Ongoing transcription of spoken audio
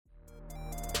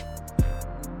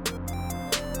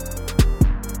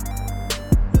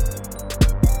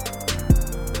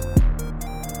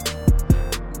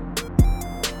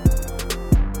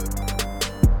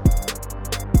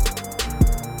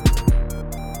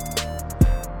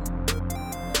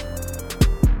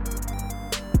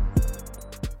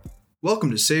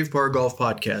Welcome to Save Par Golf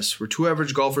Podcast, where two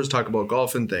average golfers talk about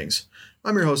golf and things.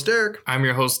 I'm your host, Derek. I'm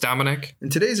your host, Dominic.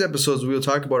 In today's episodes, we will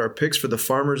talk about our picks for the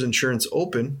Farmers Insurance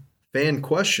Open, fan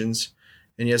questions,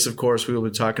 and yes, of course, we will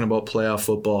be talking about playoff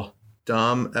football.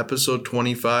 Dom, episode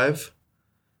 25,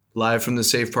 live from the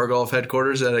Save Par Golf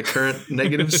headquarters at a current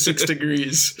negative 6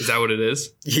 degrees. Is that what it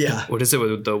is? Yeah. What is it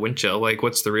with the wind chill? Like,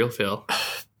 what's the real feel?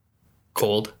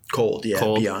 Cold? Cold, yeah,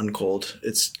 Cold. Beyond cold.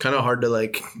 It's kind of hard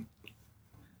to,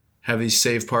 have these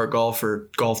Save Par Golf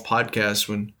or golf podcasts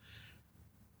when,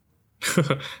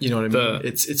 you know what I mean?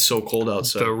 It's so cold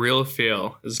outside. The real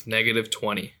feel is negative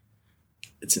 20.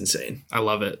 It's insane. I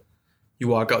love it. You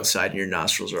walk outside and your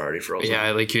nostrils are already frozen.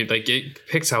 Yeah, it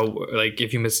picks how,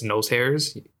 if you miss nose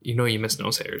hairs, you know you miss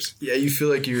nose hairs. Yeah, you feel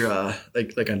like you're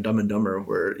like on Dumb and Dumber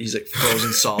where he's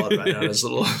frozen solid right on his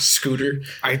little scooter.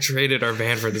 I traded our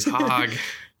van for this hog.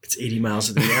 It's 80 miles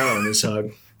to the hour on this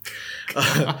hog.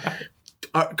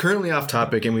 Currently off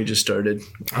topic, and we just started.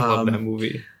 I love that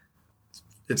movie.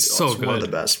 It's so good. One of the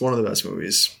best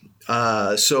movies.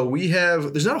 So we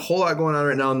have. There's not a whole lot going on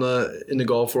right now in the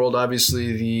golf world.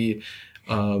 Obviously, the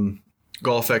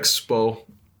Golf Expo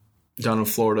down in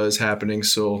Florida is happening.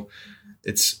 So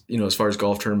it's as far as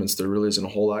golf tournaments, there really isn't a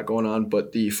whole lot going on.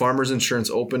 But the Farmers Insurance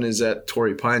Open is at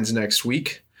Torrey Pines next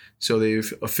week. So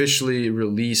they've officially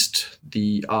released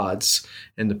the odds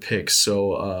and the picks.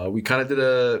 So we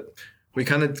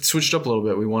kind of switched up a little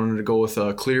bit. We wanted to go with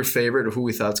a clear favorite of who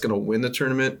we thought is going to win the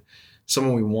tournament,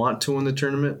 someone we want to win the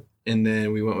tournament, and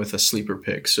then we went with a sleeper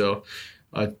pick. So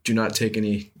do not take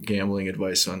any gambling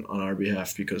advice on our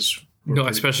behalf because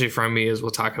especially from me, as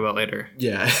we'll talk about later.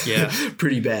 Yeah.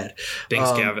 Pretty bad.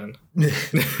 Thanks, Gavin.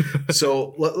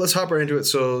 So let's hop right into it.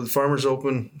 So the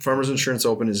Farmers Insurance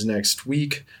Open is next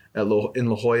week in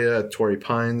La Jolla at Torrey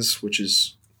Pines, which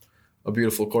is a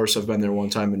beautiful course. I've been there one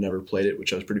time and never played it,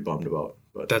 which I was pretty bummed about.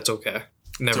 But that's okay.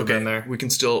 Never been there. We can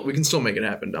still make it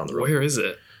happen down the road. Where is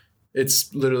it?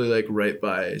 It's literally right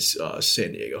by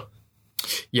San Diego.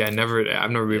 Yeah, I've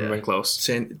never even been close.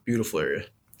 Beautiful area.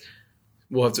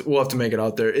 We'll have to make it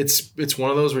out there. It's one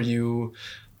of those where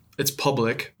it's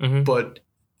public, but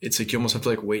it's you almost have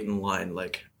to wait in line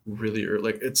really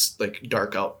early. It's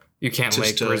dark out. You can't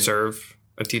reserve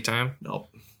a tee time? No.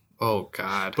 Oh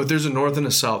God! But there's a north and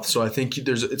a south, so I think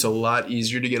it's a lot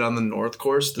easier to get on the north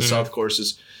course. The south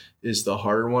course is the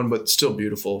harder one, but still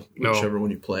beautiful, whichever one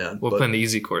you play on. We'll play on the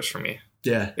easy course for me.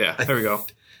 Yeah. There we go.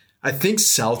 I think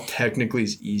south technically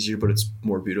is easier, but it's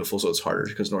more beautiful, so it's harder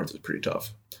because north is pretty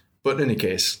tough. But in any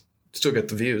case, still get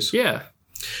the views. Yeah.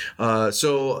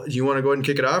 So do you want to go ahead and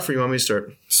kick it off, or you want me to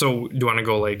start? So do you want to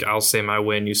go I'll say my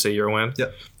win, you say your win?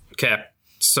 Yep. Okay.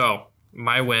 So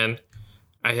my win,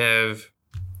 I have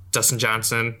Dustin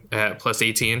Johnson at plus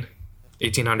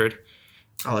 1,800.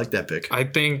 I like that pick. I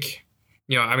think,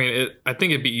 I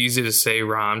think it'd be easy to say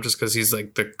Rahm just because he's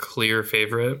the clear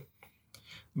favorite.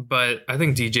 But I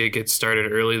think DJ gets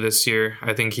started early this year.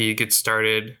 I think he gets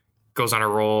started, goes on a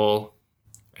roll,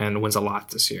 and wins a lot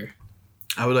this year.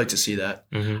 I would like to see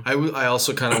that. Mm-hmm. I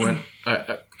also kind of went.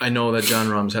 I know that Jon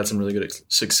Rahm's had some really good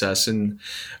success in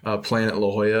playing at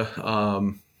La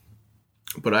Jolla,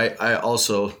 but I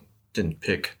also didn't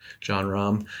pick Jon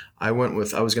Rahm. I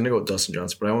was going to go with Dustin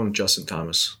Johnson, but I went with Justin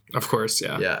Thomas. Of course,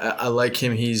 yeah. Yeah, I like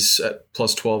him. He's at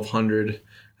plus 1,200.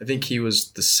 I think he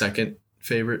was the second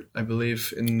favorite, I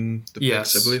believe, in the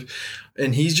picks, I believe.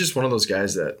 And he's just one of those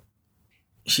guys that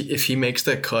if he makes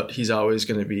that cut, he's always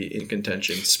going to be in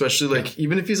contention, especially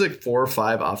even if he's 4 or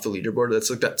 5 off the leaderboard.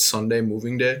 That's that Sunday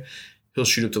moving day. He'll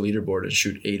shoot up the leaderboard and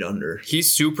shoot 8 under.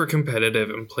 He's super competitive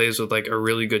and plays with a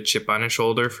really good chip on his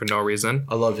shoulder for no reason.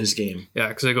 I love his game. Yeah,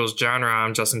 because it goes Jon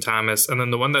Rahm, Justin Thomas, and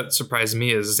then the one that surprised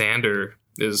me is Xander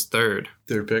is third.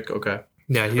 Third pick, okay.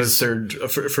 Yeah, he's third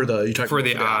for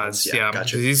the odds. Yeah,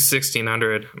 gotcha. He's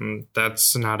 1,600.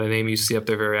 That's not a name you see up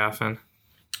there very often.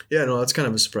 Yeah, no, that's kind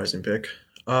of a surprising pick.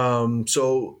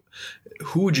 So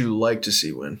who would you like to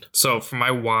see win? So for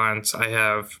my wants, I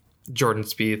have Jordan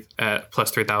Spieth at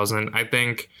plus 3,000. I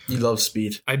think you love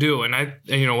speed. I do, and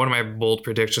one of my bold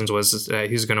predictions was that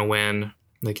he's going to win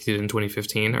like he did in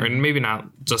 2015, or maybe not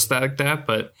just like that,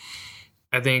 but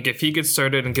I think if he gets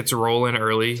started and gets rolling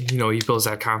early, he builds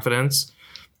that confidence.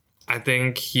 I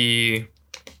think he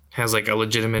has a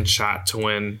legitimate shot to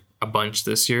win a bunch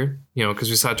this year. Because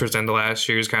we saw towards the end of last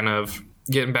year, he's kind of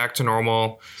getting back to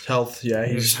normal. Health, yeah,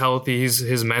 he's healthy.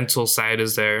 His mental side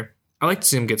is there. I like to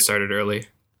see him get started early.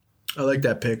 I like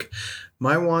that pick.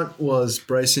 My want was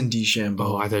Bryson DeChambeau.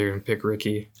 Oh, I thought you were gonna pick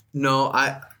Ricky. No,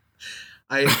 I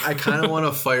kind of want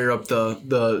to fire up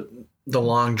the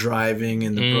long driving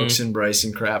and the Brooks and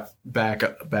Bryson crap back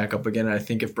up again. I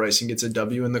think if Bryson gets a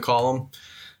W in the column,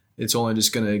 it's only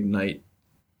just going to ignite,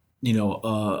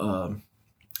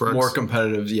 Brooks. more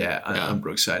competitive, on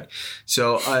Brooks' side.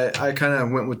 So I kind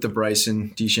of went with the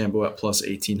Bryson DeChambeau at plus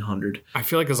 1,800. I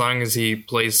feel like as long as he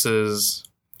places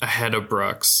ahead of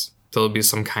Brooks, there'll be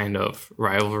some kind of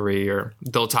rivalry, or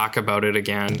they'll talk about it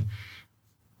again.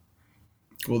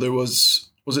 Well, there was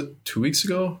it 2 weeks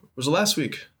ago? Was it last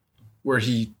week where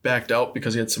he backed out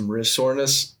because he had some wrist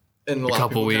soreness? And A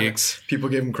couple weeks. People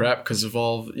gave him crap because of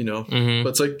all, Mm-hmm. But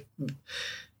it's like,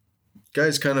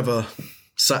 guy's kind of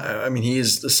he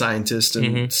is a scientist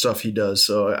and stuff he does,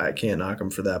 so I can't knock him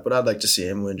for that. But I'd like to see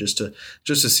him win just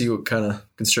to see what kind of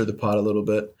can stir the pot a little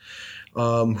bit.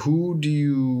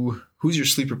 Who's your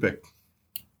sleeper pick?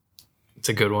 It's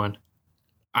a good one.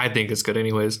 I think it's good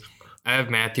anyways. I have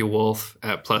Matthew Wolff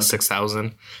at plus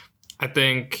 6,000. I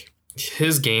think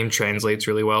his game translates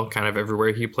really well kind of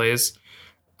everywhere he plays.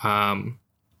 I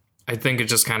think it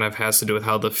just kind of has to do with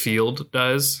how the field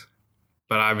does.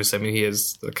 But obviously, he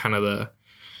has the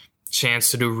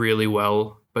chance to do really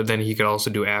well, but then he could also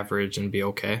do average and be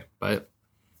okay. But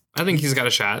I think he's got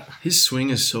a shot. His swing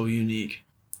is so unique.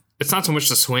 It's not so much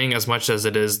the swing as much as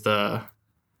it is the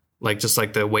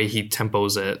way he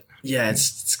tempos it. Yeah,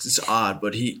 it's odd,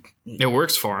 but it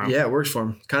works for him. Yeah, it works for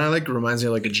him. Kind of reminds me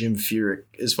of a Jim Furyk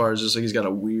as far as just he's got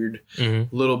a weird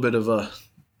little bit of a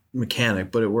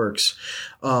mechanic, but it works.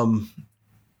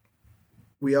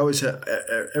 We always have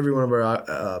every one of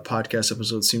our podcast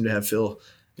episodes seem to have Phil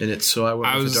in it, so I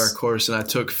went with the dark horse and I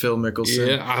took Phil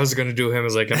Mickelson. Yeah, I was gonna do him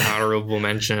as an honorable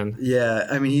mention.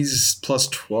 Yeah, he's plus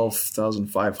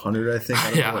 12,500. I think.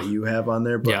 I don't know what you have on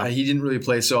there, but he didn't really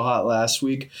play so hot last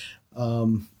week,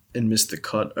 and missed the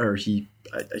cut. Or I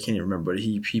can't even remember, but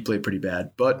he played pretty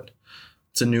bad. But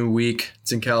it's a new week.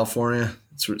 It's in California.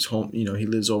 It's his home. He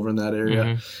lives over in that area.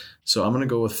 Mm-hmm. So I'm gonna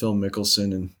go with Phil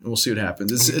Mickelson, and we'll see what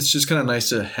happens. It's just kind of nice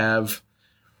to have.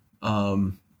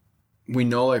 We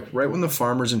know right when the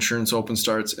Farmers Insurance Open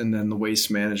starts and then the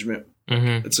Waste Management,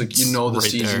 it's the right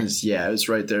season there. It's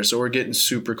right there. So we're getting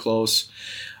super close.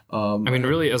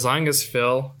 Really, as long as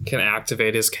Phil can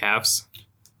activate his calves.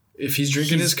 If he's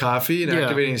drinking his coffee and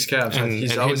activating his calves,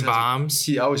 and always bombs.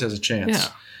 He always has a chance. Yeah.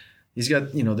 He's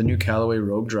got, the new Callaway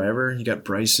Rogue driver. You got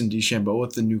Bryson DeChambeau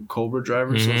with the new Cobra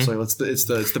driver. So it's it's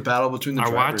the battle between the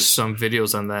drivers. I watched some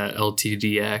videos on that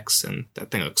LTDX, and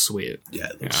that thing looks sweet. Yeah,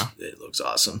 it looks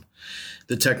awesome.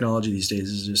 The technology these days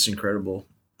is just incredible.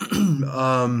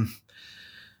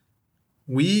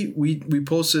 We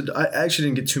posted. I actually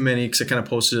didn't get too many because I kind of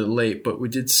posted it late, but we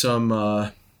did some.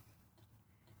 We'll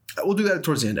do that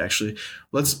towards the end. Actually,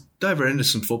 let's dive right into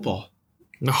some football.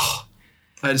 No,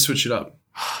 I had to switch it up.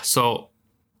 So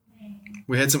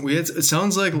we had. It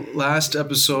sounds like last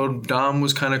episode Dom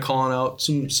was kind of calling out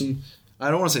some. I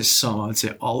don't want to say some. I'd say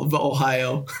all of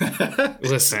Ohio.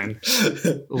 Listen.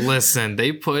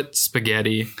 They put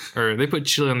spaghetti, or they put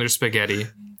chili on their spaghetti,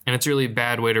 and it's a really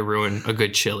bad way to ruin a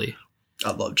good chili.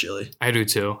 I love chili. I do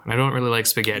too. I don't really like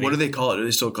spaghetti. What do they call it? Do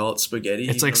they still call it spaghetti?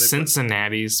 It's like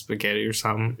Cincinnati spaghetti or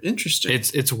something. Interesting.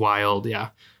 It's wild. Yeah,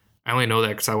 I only know that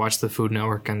because I watch the Food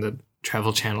Network and the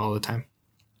Travel Channel all the time.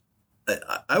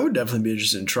 I would definitely be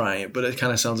interested in trying it, but it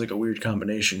kind of sounds like a weird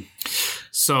combination.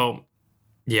 So,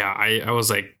 yeah, I was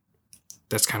like,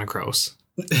 that's kind of gross.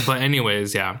 But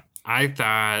anyways, yeah, I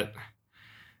thought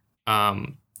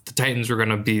the Titans were going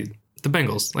to beat the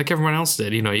Bengals like everyone else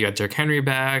did. You got Derrick Henry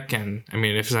back. And,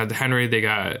 if it's not Henry, they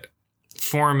got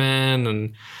Foreman.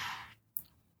 And,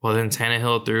 then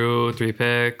Tannehill threw 3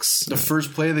 picks. The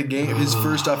first play of the game, his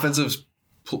first offensive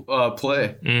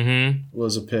play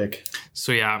was a pick.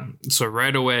 So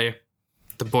right away,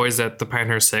 the boys at the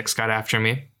Pinehurst 6 got after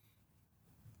me.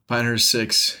 Pinehurst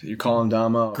 6, you calling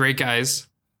Dom out? Great guys.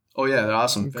 Oh yeah, they're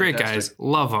awesome. Great guys,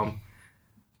 love them.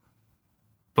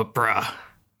 But bruh,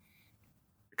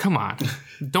 come on,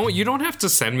 you don't have to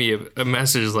send me a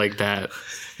message like that.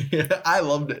 Yeah, I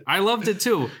loved it. I loved it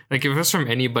too. Like if it was from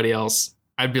anybody else,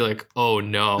 I'd be like, oh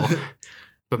no.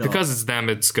 But because it's them,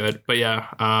 it's good. But yeah,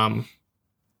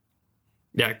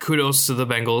 kudos to the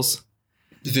Bengals.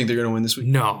 Do you think they're going to win this week?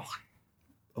 No.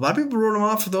 A lot of people wrote them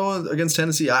off, though, against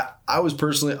Tennessee. I was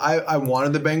personally, I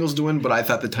wanted the Bengals to win, but I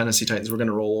thought the Tennessee Titans were going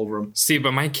to roll over them. See,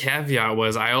 but my caveat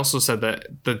was I also said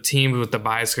that the team with the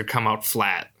buys could come out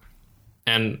flat.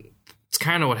 And it's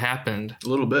kind of what happened. A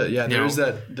little bit, yeah.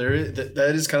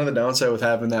 That is kind of the downside with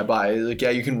having that bye. Like,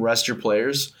 yeah, you can rest your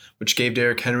players, which gave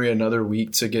Derrick Henry another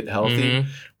week to get healthy.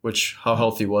 Which, how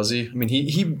healthy was he?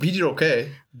 He did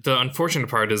okay. The unfortunate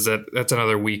part is that that's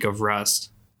another week of rest.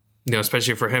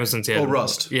 Especially for him since he had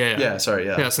rust. Yeah, sorry.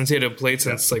 Since he had played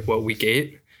since week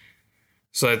 8.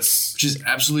 So that's which is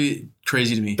absolutely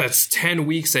crazy to me. That's 10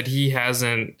 weeks that he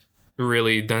hasn't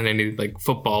really done any like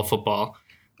football.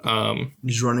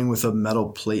 He's running with a metal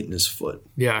plate in his foot.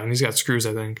 Yeah, and he's got screws,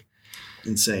 I think.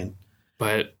 Insane.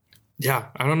 But yeah,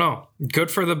 I don't know. Good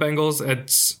for the Bengals.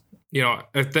 It's, you know,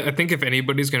 I think if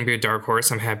anybody's going to be a dark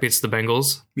horse, I'm happy it's the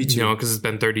Bengals. Me too. You know, because it's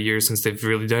been 30 years since they've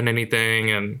really done anything.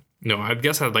 And, you know, I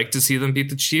guess I'd like to see them beat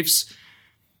the Chiefs.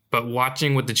 But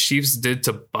watching what the Chiefs did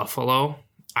to Buffalo,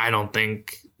 I don't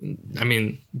think... I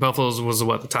mean, Buffalo's was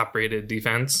the top rated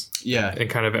defense. Yeah. In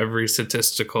kind of every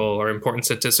statistical or important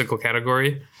statistical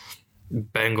category.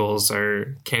 Bengals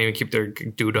can't even keep their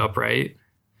dude upright.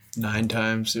 9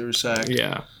 times they were sacked.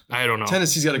 Yeah. I don't know.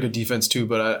 Tennessee's got a good defense too,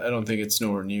 but I don't think it's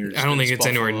nowhere near. I don't think it's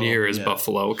anywhere near as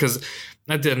Buffalo. Because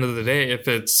at the end of the day, if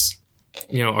it's,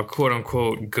 you know, a quote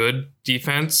unquote good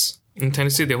defense in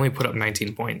Tennessee, they only put up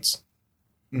 19 points.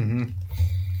 Mm-hmm.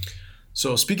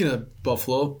 So speaking of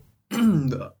Buffalo,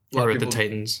 or the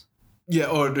Titans.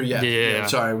 Yeah. Yeah.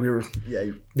 Sorry, we were.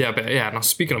 Yeah. No.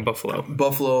 Speaking of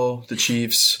Buffalo, the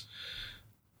Chiefs.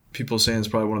 People saying it's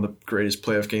probably one of the greatest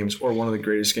playoff games, or one of the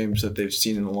greatest games that they've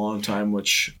seen in a long time.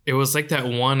 Which it was like that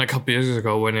one a couple years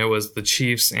ago when it was the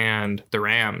Chiefs and the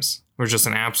Rams. It was just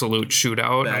an absolute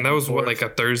shootout, and that was like a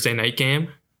Thursday night game.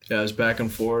 Yeah, it was back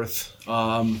and forth.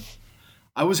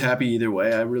 I was happy either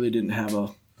way. I really didn't have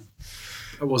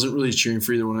I wasn't really cheering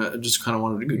for either one. I just kind of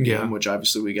wanted a good game, which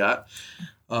obviously we got.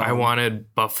 I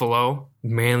wanted Buffalo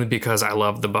mainly because I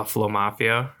love the Buffalo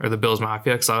Mafia or the Bills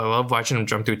Mafia because I love watching them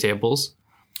jump through tables.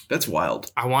 That's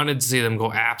wild. I wanted to see them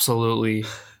go absolutely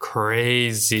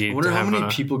crazy. I wonder how many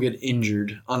people get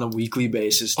injured on a weekly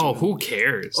basis. Oh, who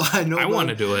cares? I know. I want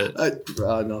to do it.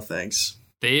 No, thanks.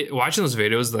 Watching those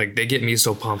videos, like they get me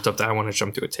so pumped up that I want to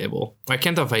jump through a table. Why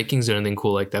can't the Vikings do anything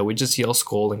cool like that? We just yell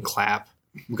skull and clap.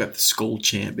 We got the skull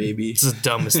chant, baby. It's the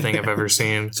dumbest thing I've ever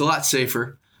seen. It's a lot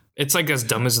safer. It's like as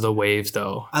dumb as the wave,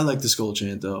 though. I like the skull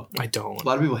chant, though. I don't. A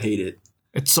lot of people hate it.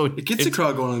 It gets the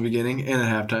crowd going in the beginning and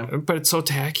at halftime. But it's so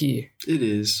tacky. It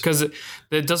is. Because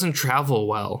it doesn't travel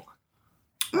well.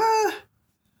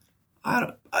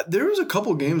 There was a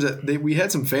couple games that we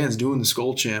had some fans doing the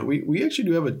skull chant. We actually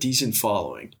do have a decent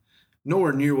following.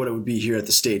 Nowhere near what it would be here at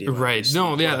the stadium. Right. Obviously.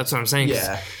 No, yeah, that's what I'm saying.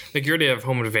 Yeah. Like you already have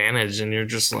home advantage and you're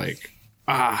just like,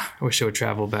 I wish it would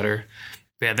travel better.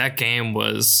 But yeah, that game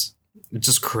was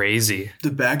just crazy.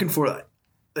 The back and forth,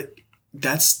 like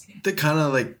that's the kind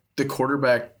of like the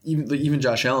quarterback, even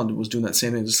Josh Allen was doing that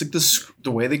same thing. Just like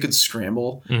the way they could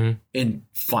scramble and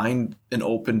find an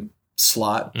open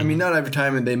slot. Mm-hmm. I mean, not every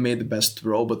time they made the best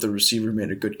throw, but the receiver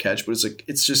made a good catch. But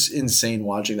it's just insane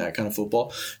watching that kind of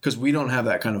football because we don't have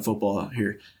that kind of football out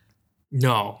here.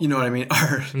 No, you know what I mean?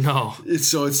 No,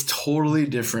 it's totally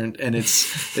different and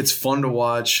it's fun to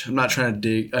watch. I'm not trying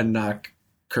to knock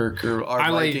Kirk or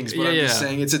our Vikings, but I'm just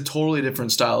saying it's a totally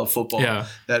different style of football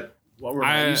that what we're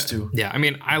not used to. Yeah, I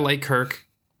mean, I like Kirk.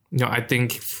 You know, I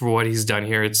think for what he's done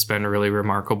here, it's been really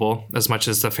remarkable. As much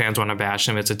as the fans want to bash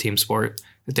him, it's a team sport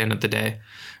at the end of the day.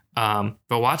 But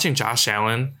watching Josh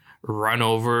Allen run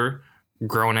over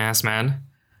grown-ass men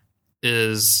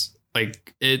is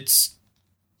like, it's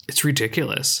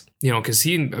ridiculous. You know, because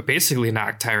he basically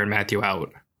knocked Tyrann Mathieu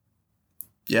out.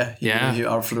 Yeah. He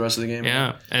out for the rest of the game.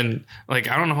 Yeah. And like,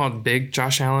 I don't know how big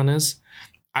Josh Allen is.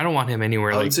 I don't want him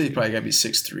anywhere. I would say he probably got to be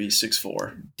 6'3",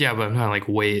 6'4". Yeah, but I'm not like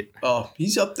weight. Oh,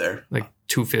 he's up there. Like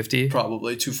 250?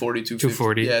 Probably 240,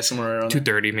 240. Yeah, somewhere around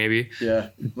 230 maybe. Yeah.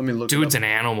 Let me look. Dude's an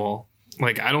animal.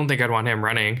 Like, I don't think I'd want him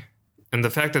running. And the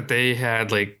fact that they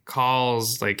had like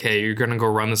calls like, hey, you're going to go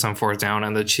run this on 4th down,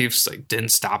 and the Chiefs like didn't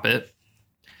stop it.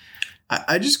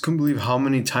 I just couldn't believe how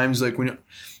many times like when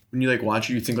you like watch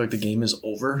it, you think like the game is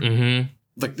over. Mm-hmm.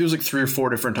 Like there's like 3 or 4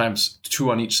 different times,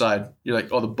 2 on each side. You're like,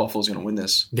 oh, the Buffalo's going to win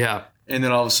this. Yeah. And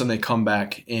then all of a sudden they come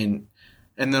back and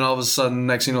then all of a sudden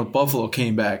next thing you know, Buffalo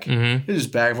came back. Mm-hmm. It was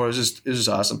just back and forth. It was just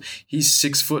awesome. He's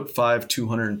 6'5",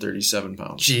 237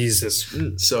 pounds. Jesus.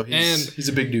 So he's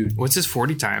a big dude. What's his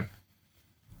 40 time?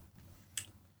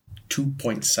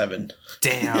 2.7.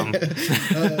 Damn.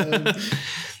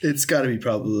 It's got to be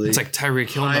probably. It's like Tyreek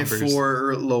Hill high numbers. 4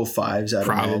 or low 5s. I'd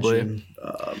probably. imagine.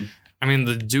 I mean,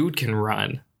 the dude can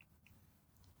run.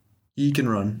 He can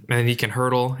run. And he can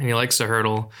hurdle, and he likes to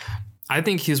hurdle. I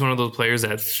think he's one of those players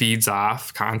that feeds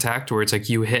off contact, where it's like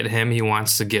you hit him, he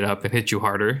wants to get up and hit you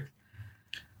harder.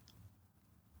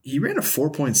 He ran a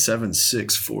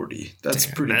 4.76 40. That's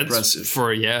pretty impressive.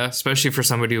 Especially for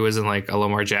somebody who isn't like a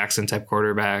Lamar Jackson type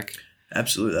quarterback.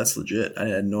 Absolutely, that's legit. I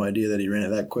had no idea that he ran it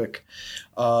that quick.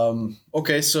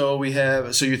 Okay, so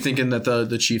you're thinking that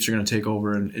the Chiefs are going to take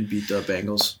over and beat the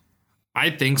Bengals? I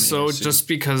think so, just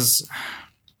because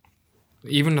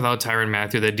even without Tyrann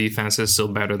Mathieu, the defense is still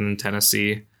better than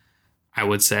Tennessee, I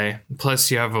would say. Plus,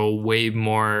 you have a way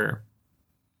more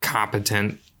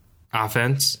competent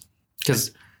offense.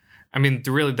 Because, I mean,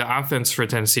 really, the offense for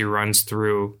Tennessee runs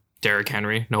through Derrick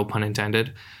Henry, no pun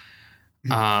intended.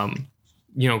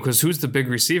 Because who's the big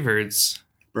receiver? It's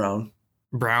Brown.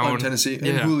 Tennessee.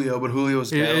 And Julio, but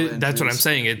Julio's that's what I'm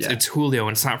saying. It's Julio,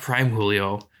 and it's not prime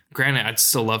Julio. Granted, I'd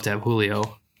still love to have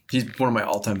Julio. He's one of my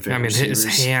all-time favorite receivers.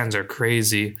 His hands are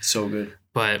crazy. So good.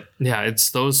 But, yeah, it's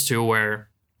those two where,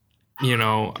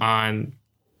 on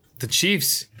the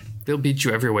Chiefs, they'll beat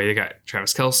you every way. They got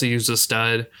Travis Kelce, who's a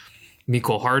stud.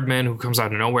 Mecole Hardman, who comes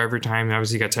out of nowhere every time.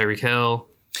 Obviously, you got Tyreek Hill.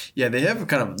 Yeah, they're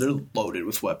loaded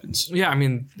with weapons. Yeah, I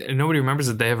mean, nobody remembers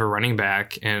that they have a running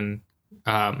back in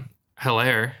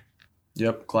Hilaire.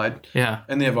 Yep, Clyde. Yeah.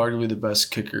 And they have arguably the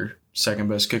best kicker, second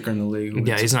best kicker in the league.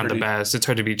 Yeah, he's not the best. It's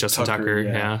hard to beat Justin Tucker.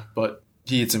 Yeah. But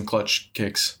he hit some clutch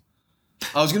kicks.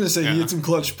 I was going to say he hit some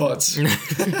clutch putts. You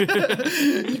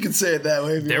could say it that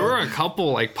way. There were a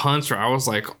couple punts where I was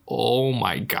like, oh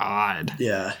my God.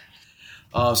 Yeah.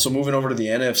 So moving over to the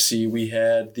NFC, we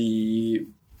had the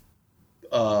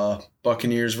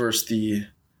Buccaneers versus the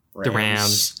Rams. The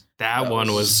Rams. That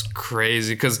one was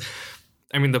crazy because,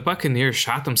 I mean, the Buccaneers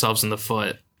shot themselves in the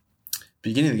foot.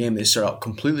 Beginning of the game, they start out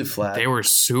completely flat. They were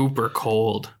super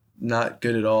cold. Not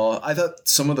good at all. I thought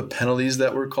some of the penalties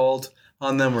that were called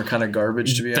on them were kind of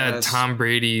garbage, to be honest. That Tom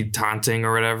Brady taunting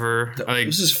or whatever.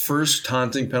 This is his first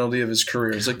taunting penalty of his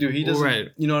career. It's like, dude, he doesn't, right.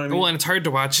 You know what I mean? Well, and it's hard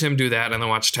to watch him do that and then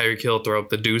watch Tyreek Hill throw up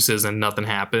the deuces and nothing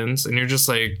happens. And you're just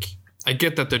like, I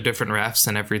get that they're different refs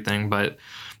and everything, but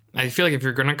I feel like if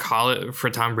you're going to call it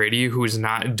for Tom Brady, who's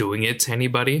not doing it to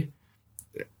anybody,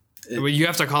 you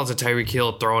have to call it to Tyreek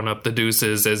Hill throwing up the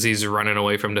deuces as he's running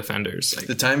away from defenders.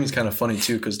 The timing's kind of funny,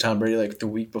 too, because Tom Brady, the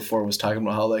week before, was talking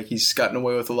about how, he's gotten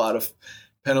away with a lot of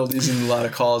penalties and a lot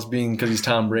of calls being because he's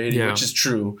Tom Brady, which is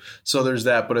true. So there's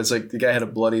that, but it's like the guy had a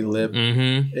bloody lip.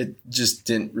 Mm-hmm. It just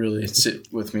didn't really sit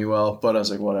with me well, but I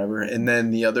was like, whatever. And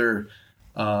then the other,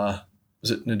 was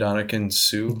it Ndamukong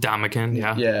Suh? Ndamukong,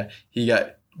 yeah. Yeah, he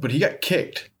got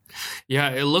kicked.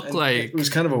 Yeah, it looked like... It was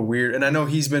kind of a weird... And I know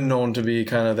he's been known to be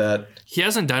kind of that... He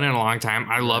hasn't done it in a long time.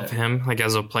 I love him,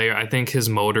 as a player. I think his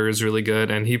motor is really good,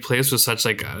 and he plays with such,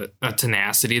 a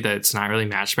tenacity that it's not really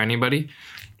matched by anybody.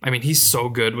 I mean, he's so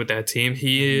good with that team.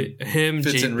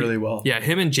 Fits in really well. Yeah,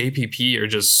 him and JPP are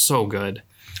just so good.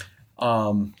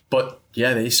 But,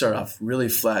 yeah, they start off really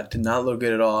flat. Did not look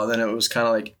good at all. And then it was kind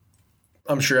of like...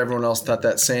 I'm sure everyone else thought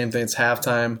that same thing. It's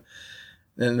halftime.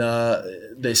 And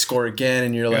they score again,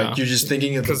 and you're you're just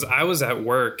thinking of... Because I was at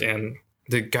work, and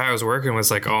the guy I was working with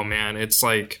was like, oh, man, it's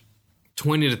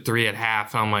 20-3 at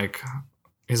half. And I'm like...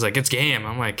 He's like, it's game.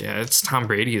 I'm like, yeah, it's Tom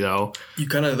Brady, though. You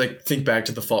kind of think back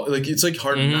to the it's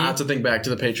hard not to think back to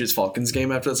the Patriots-Falcons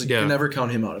game after that. You can never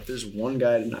count him out. If there's one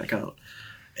guy to not count.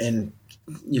 And,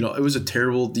 it was a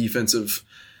terrible defensive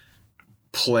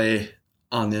play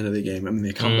on the end of the game. I mean,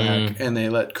 they come back and they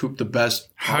let Coop the best.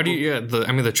 How do you,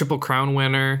 the Triple Crown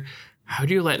winner, how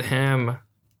do you let him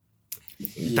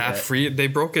that free? They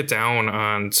broke it down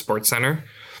on SportsCenter,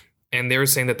 and they were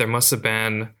saying that there must have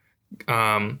been,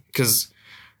 because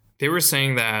they were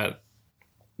saying that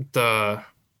the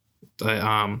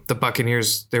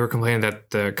Buccaneers, they were complaining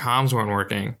that the comms weren't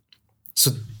working.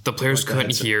 So the players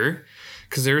couldn't hear,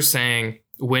 because they were saying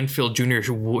Winfield Jr.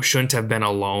 shouldn't have been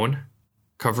alone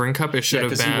covering Cup. It should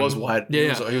have been. He was wide.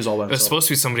 Yeah, he was all by himself. It was supposed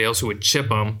to be somebody else who would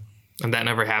chip him, and that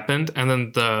never happened. And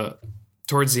then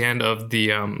towards the end of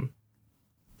the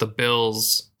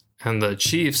Bills and the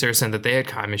Chiefs, they were saying that they had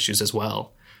comm issues as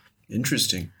well.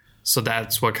 Interesting. So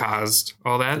that's what caused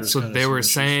all that. So they were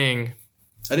saying...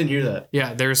 I didn't hear that.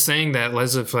 Yeah, they were saying that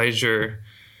Leslie Frazier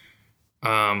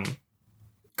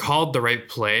called the right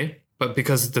play, but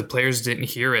because the players didn't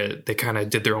hear it, they kind of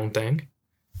did their own thing.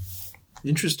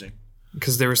 Interesting.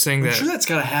 Because they were saying I'm sure that's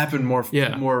got to happen more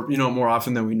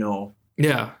often than we know.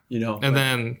 Yeah. And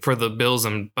then for the Bills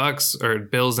and Bucks, or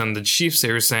Bills and the Chiefs,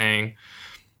 they were saying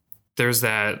there's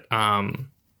that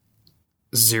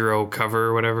zero cover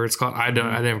or whatever it's called. I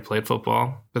didn't play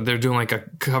football, but they're doing a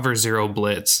cover zero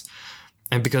blitz.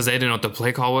 And because they didn't know what the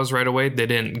play call was right away, they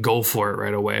didn't go for it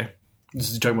right away. You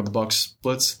talking about the Bucks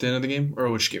blitz at the end of the game? Or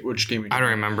which game? I don't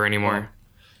remember anymore.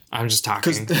 I'm just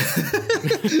talking.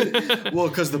 Well,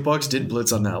 because the Bucks did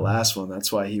blitz on that last one. That's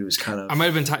why he was kind of... I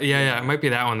might have been... it might be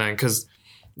that one then, because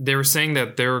they were saying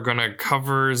that they were going to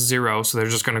cover zero, so they're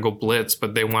just going to go blitz,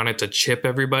 but they wanted to chip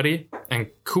everybody, and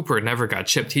Cooper never got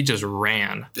chipped. He just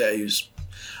ran. Yeah, he was...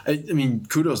 I mean,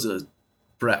 kudos to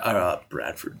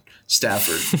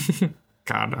Stafford.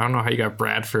 God, I don't know how you got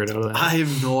Bradford out of that. I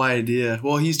have no idea.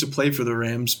 Well, he used to play for the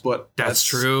Rams, but that's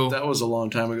true. That was a long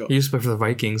time ago. He used to play for the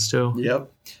Vikings, too.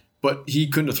 Yep. but he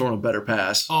couldn't have thrown a better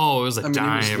pass. Oh, it was a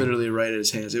dime. It was literally right at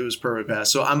his hands. It was a perfect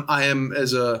pass. So I am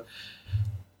as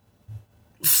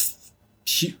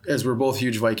we're both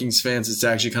huge Vikings fans, it's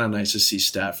actually kind of nice to see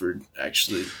Stafford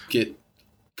actually get,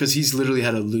 because he's literally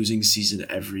had a losing season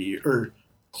every year or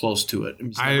close to it.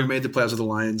 He's never made the playoffs with the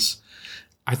Lions.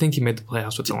 I think he made the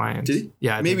playoffs with the Lions. Did he?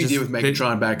 Yeah, maybe he did with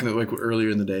Megatron back in earlier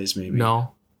in the days. Maybe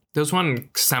no. There was one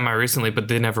semi recently, but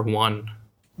they never won.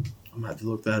 I'm gonna have to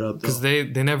look that up because they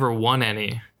never won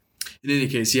any. In any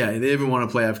case, yeah, they haven't won a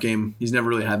playoff game. He's never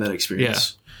really had that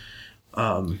experience.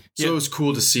 So it was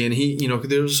cool to see, and he,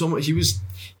 there was so much.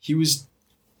 He was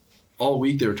all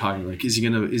week. They were talking like, is he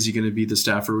gonna be the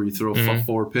Stafford where you throw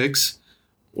 4 picks,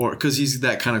 or because he's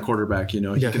that kind of quarterback, he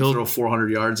can throw 400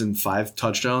 yards and 5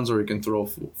 touchdowns, or he can throw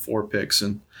 4 picks.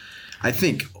 And I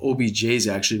think OBJ's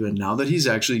actually been, now that he's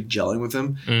actually gelling with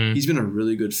him, he's been a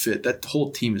really good fit. That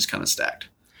whole team is kind of stacked.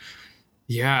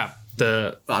 Yeah.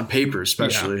 On paper,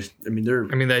 especially.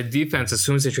 Yeah. That defense, as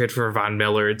soon as they trade for Von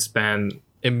Miller, it's been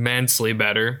immensely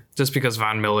better, just because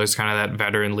Von Miller is kind of that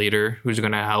veteran leader who's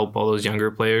going to help all those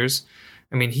younger players.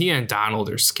 He and Donald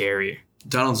are scary.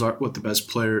 Donald's the best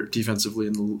player defensively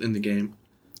in the game.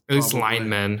 At least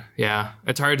linemen, yeah.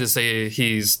 It's hard to say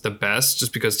he's the best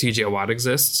just because TJ Watt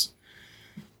exists.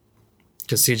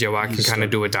 Because TJ Watt can kind of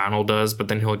do what Donald does, but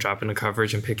then he'll drop into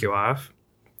coverage and pick you off.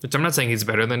 Which I'm not saying he's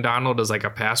better than Donald as like a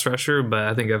pass rusher, but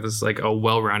I think if it's like a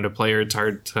well-rounded player, it's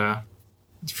hard to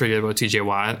forget about TJ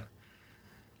Watt.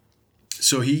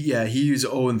 So he was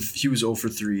 0 for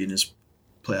 3 in his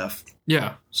playoff.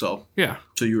 Yeah. So yeah.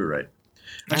 So you were right.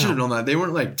 I should have known that. They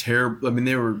weren't like terrible.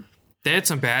 They had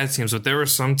some bad teams, but there were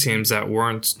some teams that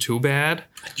weren't too bad.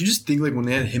 You just think like when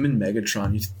they had him and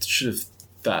Megatron, you should have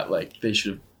thought like they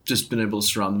should have just been able to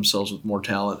surround themselves with more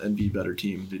talent and be a better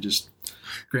team. They just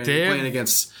playing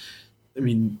against.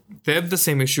 They have the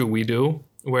same issue we do,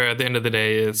 where at the end of the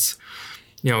day it's,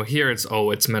 here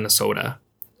it's Minnesota.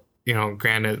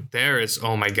 Granted, there it's,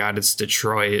 oh my God, it's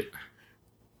Detroit.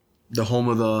 The home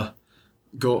of the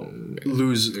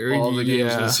lose all the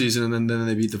games of the season, and then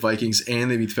they beat the Vikings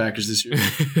and they beat the Packers this year.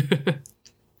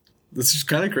 This is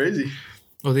kind of crazy.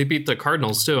 Oh, they beat the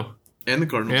Cardinals too. And the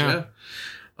Cardinals,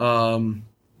 yeah.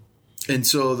 And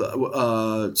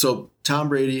so Tom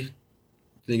Brady,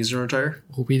 think he's going to retire?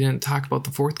 Well, we didn't talk about the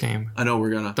 4th game. I know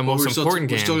we're gonna. The most important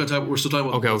game. We're still talking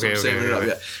about. Okay. Yeah.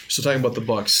 We're still talking about the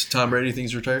Bucs. Tom Brady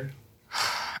thinks he's retired.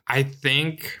 I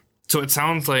think so. It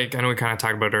sounds like, I know we kind of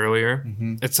talked about it earlier.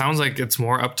 Mm-hmm. It sounds like it's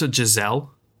more up to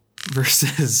Giselle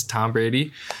versus Tom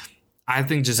Brady. I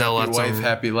think Giselle lets him.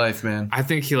 Happy life, man. I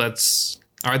think she lets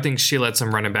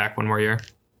him run it back one more year,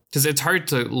 because it's hard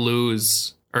to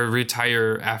lose or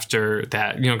retire after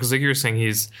that. Because like you were saying,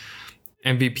 he's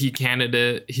MVP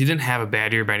candidate. He didn't have a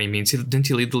bad year by any means. Didn't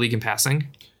he lead the league in passing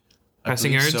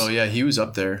yards? So yeah, he was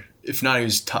up there. If not,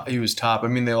 he was top.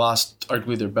 They lost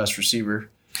arguably their best receiver.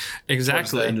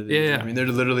 Exactly. Yeah. They're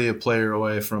literally a player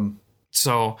away from.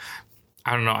 So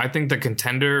I don't know. I think the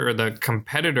contender or the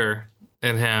competitor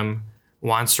in him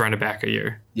wants to run it back a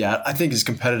year. Yeah, I think his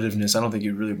competitiveness. I don't think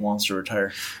he really wants to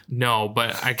retire. No,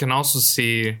 but I can also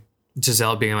see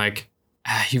Giselle being like,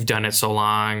 "You've done it so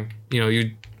long.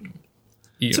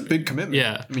 It's a big commitment.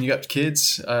 Yeah. You got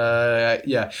kids.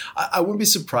 Yeah. I wouldn't be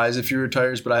surprised if he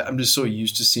retires, but I'm just so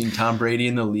used to seeing Tom Brady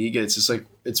in the league. It's just like,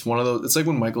 it's one of those, it's like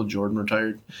when Michael Jordan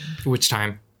retired. Which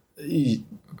time?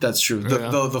 That's true.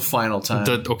 The final time.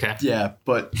 Okay. Yeah.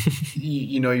 But,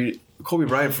 Kobe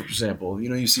Bryant, for example,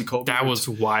 you see Kobe. That was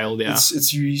wild. Yeah.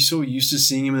 It's you're so used to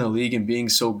seeing him in the league and being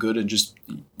so good and just,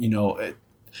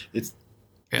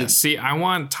 See, I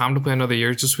want Tom to play another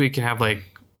year just so we can have like,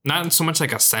 not so much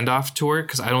like a send-off tour,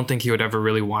 because I don't think he would ever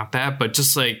really want that, but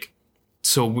just like,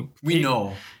 so we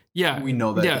know. Yeah. We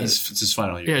know that it's his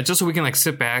final year. Yeah, just so we can like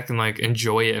sit back and like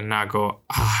enjoy it and not go,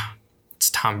 it's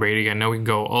Tom Brady again. Now we can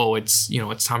go, it's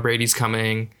Tom Brady's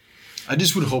coming. I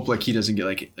just would hope like he doesn't get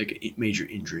like a major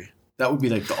injury. That would be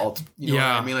like the ultimate. What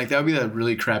I mean? Like that would be a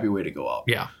really crappy way to go out.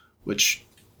 Yeah. Which,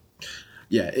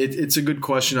 it's a good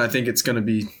question. I think it's going to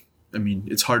be,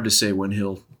 it's hard to say when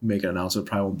he'll make an announcement.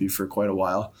 Probably won't be for quite a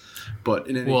while. But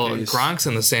in any case, Gronk's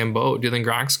in the same boat. Do you think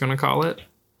Gronk's going to call it?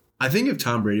 I think if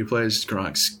Tom Brady plays,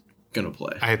 Gronk's going to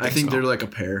play. I think so. They're like a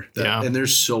pair. And they're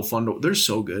so fun. They're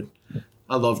so good.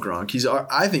 I love Gronk.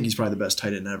 I think he's probably the best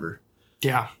tight end ever.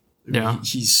 Yeah.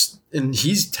 He's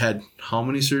had how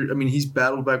many he's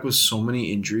battled back with so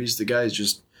many injuries. The guy is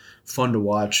just fun to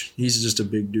watch. He's just a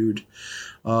big dude.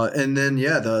 And then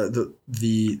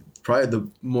probably the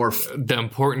more the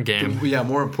important game.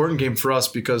 More important game for us,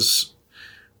 because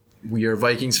we are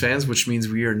Vikings fans, which means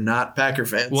we are not Packer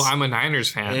fans. Well, I'm a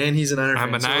Niners fan. And he's a Niners fan.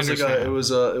 I'm a Niners fan. It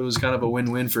was kind of a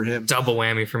win-win for him. Double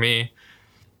whammy for me.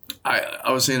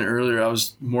 I was saying earlier, I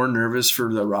was more nervous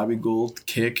for the Robbie Gould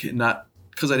kick, not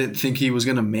because I didn't think he was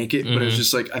going to make it, but it was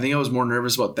just like, I think I was more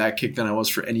nervous about that kick than I was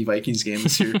for any Vikings game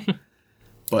this year.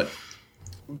 But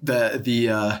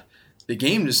the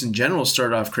game just in general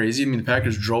started off crazy. I mean, the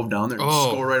Packers drove down there and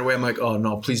scored right away. I'm like, oh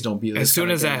no, please don't be this. As soon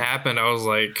as that happened, I was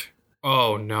like,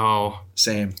 oh no.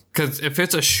 Same. Because if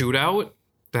it's a shootout,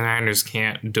 the Niners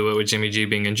can't do it with Jimmy G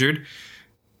being injured.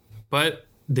 But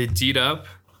they D'd up,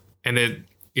 and it,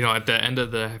 at the end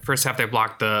of the first half, they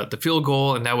blocked the field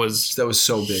goal, and that was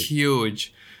so big,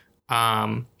 huge.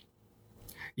 The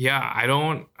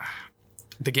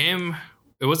game,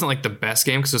 it wasn't like the best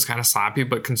game because it was kind of sloppy,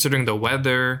 but considering the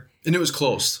weather. And it was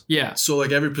close. Yeah. So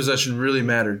like every possession really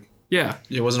mattered. Yeah.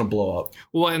 It wasn't a blowout.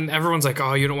 Well, and everyone's like,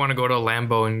 oh, you don't want to go to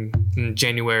Lambeau in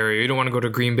January. You don't want to go to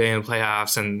Green Bay in the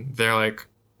playoffs. And they're like,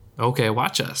 okay,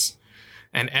 watch us.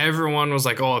 And everyone was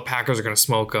like, oh, the Packers are going to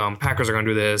smoke them. Packers are going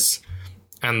to do this.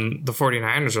 And the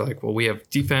 49ers are like, well, we have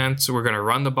defense. We're going to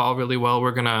run the ball really well.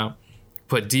 We're going to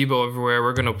put Debo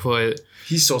everywhere.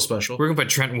 He's so special. We're going to put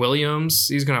Trent Williams.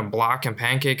 He's going to block and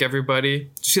pancake everybody. Did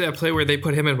you see that play where they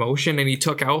put him in motion and he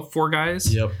took out 4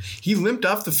 guys? Yep. He limped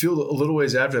off the field a little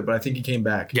ways after it, but I think he came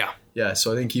back. Yeah. Yeah,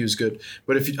 so I think he was good.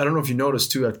 But I don't know if you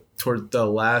noticed, too, toward the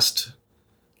last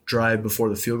drive before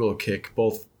the field goal kick,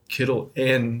 both Kittle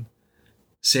and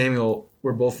Samuel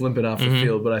were both limping off the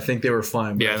field, but I think they were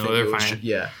fine. Yeah, they're fine.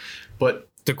 Yeah. But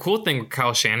the cool thing with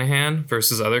Kyle Shanahan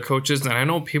versus other coaches, and I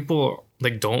know people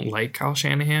don't like Kyle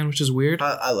Shanahan, which is weird.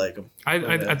 I like him.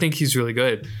 I think he's really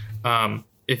good.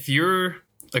 If you're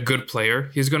a good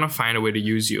player, he's going to find a way to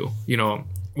use you.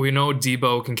 We know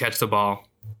Debo can catch the ball,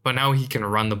 but now he can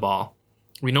run the ball.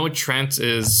 We know Trent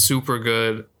is super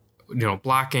good,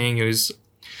 blocking. I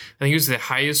think he was the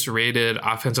highest rated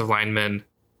offensive lineman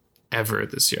ever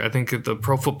this year. I think the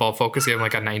Pro Football Focus gave him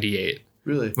like a 98.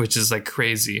 Really? Which is like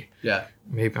crazy. Yeah.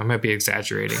 Maybe I might be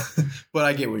exaggerating. But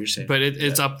I get what you're saying. But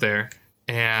it's up there.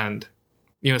 And,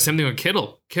 same thing with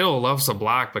Kittle. Kittle loves to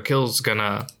block, but Kittle's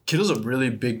a really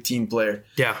big team player.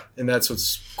 Yeah. And that's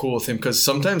what's cool with him, because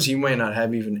sometimes he might not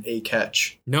have even a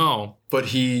catch. No. But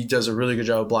he does a really good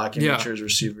job of blocking each other's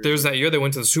receivers. There's that year they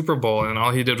went to the Super Bowl, and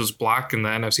all he did was block in the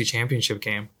NFC Championship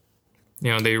game.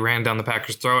 They ran down the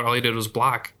Packers' throat. All he did was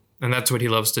block. And that's what he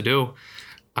loves to do.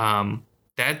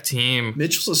 That team.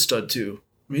 Mitchell's a stud, too.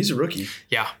 I mean, he's a rookie.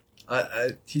 Yeah.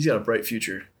 He's got a bright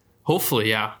future. Hopefully,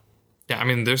 yeah. Yeah, I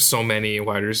mean, there's so many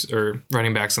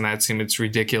running backs on that team. It's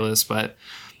ridiculous. But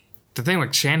the thing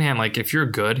with Shanahan, if you're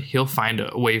good, he'll find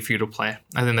a way for you to play.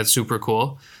 I think that's super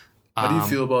cool. How do you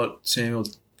feel about Samuel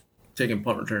taking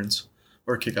punt returns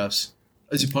or kickoffs?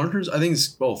 Is he punt returns? I think it's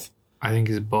both. I think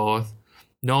it's both.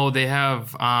 No, they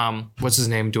have, what's his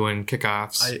name doing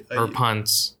kickoffs or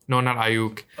punts? No, not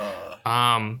Ayuk.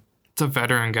 It's a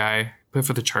veteran guy. Played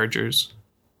for the Chargers.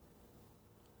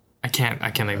 I can't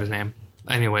think of his name.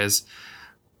 Anyways,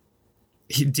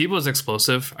 Debo's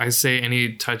explosive. I say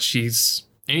any touches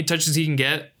he can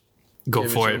get, go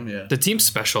for it. Yeah. The team's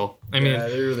special. I mean,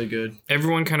 they're really good.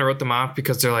 Everyone kind of wrote them off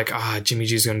because they're like, Jimmy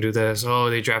G's going to do this. Oh,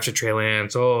 they drafted Trey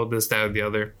Lance. Oh, this, that, or the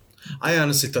other. I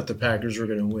honestly thought the Packers were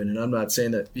going to win, and I'm not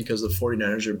saying that because the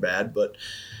 49ers are bad, but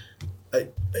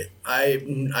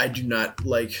I do not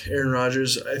like Aaron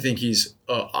Rodgers. I think he's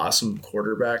an awesome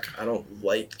quarterback. I don't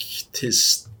like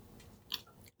his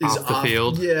off the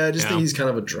field. Yeah, I just think he's kind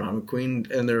of a drama queen,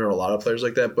 and there are a lot of players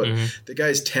like that, but the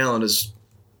guy's talent is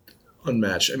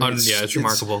unmatched. I mean, it's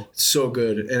remarkable. It's so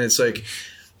good, and it's like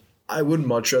I would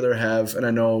much rather have, and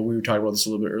I know we were talking about this a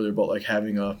little bit earlier about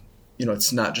having a,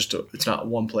 it's not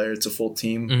one player, it's a full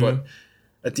team, but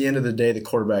at the end of the day, the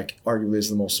quarterback arguably is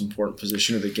the most important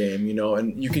position of the game,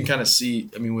 and you can kind of see,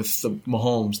 I mean, with the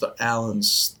Mahomes, the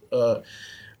Allens,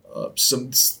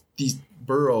 these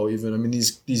Burrow even, I mean,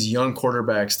 these young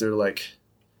quarterbacks, they're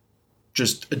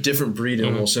just a different breed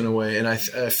almost in a way, and I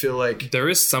feel like there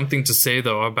is something to say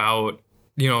though about,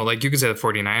 you could say the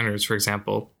 49ers, for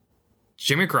example.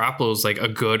 Jimmy Garoppolo is a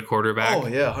good quarterback. Oh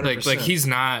yeah, 100%. He's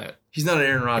not an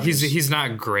Aaron Rodgers. He's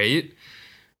not great,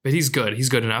 but he's good. He's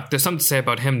good enough. There's something to say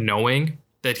about him knowing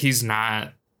that he's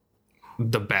not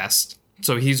the best,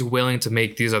 so he's willing to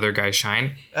make these other guys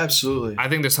shine. Absolutely. I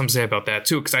think there's something to say about that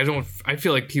too, because I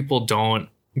feel like people don't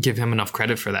give him enough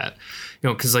credit for that.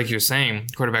 Because like you're saying,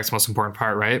 quarterback's the most important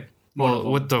part, right?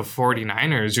 Well, with the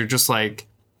 49ers, you're just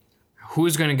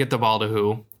who's going to get the ball to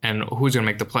who, and who's going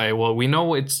to make the play? Well, we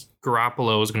know it's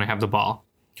Garoppolo is going to have the ball.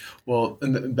 Well,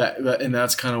 and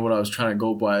that's kind of what I was trying to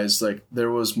go by is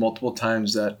there was multiple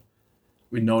times that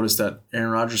we noticed that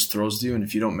Aaron Rodgers throws to you, and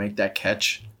if you don't make that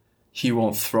catch, he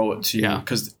won't throw it to you.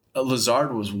 Because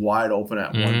Lazard was wide open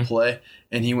at one play,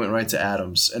 and he went right to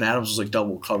Adams, and Adams was like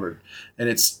double covered. And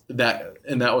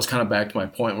that was kind of back to my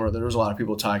point where there was a lot of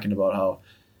people talking about how,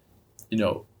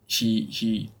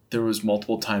 there was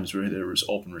multiple times where there was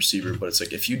open receiver, but it's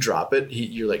like if you drop it,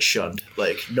 you're like shunned.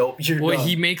 Like, nope, you're done.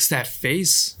 He makes that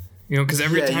face, because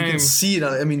every time you can see it.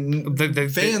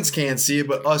 The fans can't see it,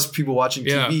 but us people watching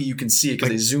TV, you can see it because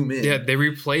they zoom in. Yeah, they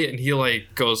replay it, and he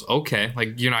like goes, okay,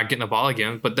 like you're not getting the ball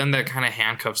again. But then that kind of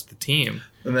handcuffs the team.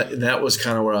 And that was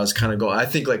kind of where I was kind of going. I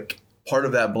think like part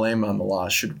of that blame on the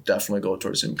loss should definitely go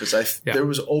towards him because there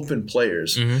was open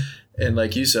players, and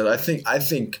like you said, I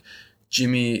think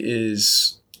Jimmy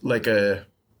is like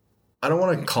I don't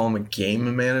want to call him a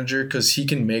game manager because he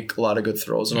can make a lot of good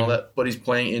throws and all that, but he's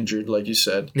playing injured, like you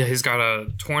said. Yeah, he's got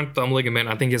a torn thumb ligament.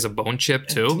 I think he has a bone chip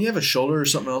too. Didn't he have a shoulder or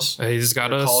something else? He's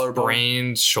got a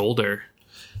sprained shoulder.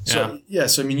 So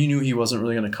you knew he wasn't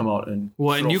really going to come out and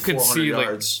and you could see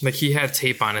yards. like he had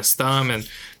tape on his thumb, and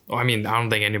I don't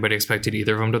think anybody expected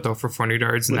either of them to throw for 400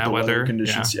 yards in that weather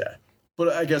conditions. Yeah, but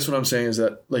I guess what I'm saying is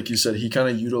that, like you said, he kind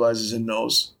of utilizes and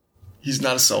knows he's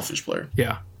not a selfish player.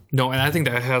 Yeah. No, and I think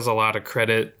that has a lot of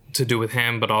credit to do with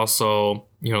him, but also,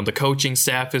 the coaching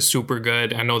staff is super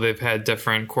good. I know they've had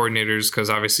different coordinators because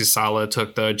obviously Saleh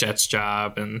took the Jets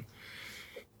job and,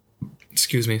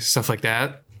 stuff like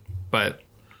that. But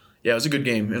yeah, it was a good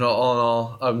game. And all in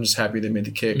all, I'm just happy they made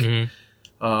the kick.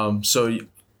 So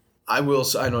I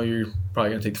know you're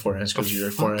probably going to take the 49ers because you're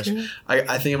a 49ers.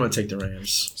 I think I'm going to take the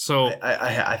Rams. So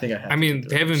I think I have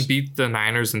they haven't beat the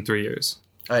Niners in 3 years.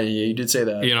 Yeah, you did say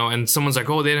that. And someone's like,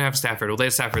 oh, they didn't have Stafford. Well, they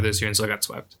had Stafford this year and still got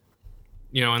swept.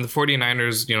 And the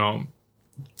 49ers,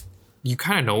 you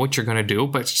kind of know what you're going to do,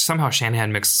 but somehow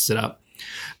Shanahan mixes it up.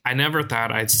 I never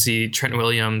thought I'd see Trent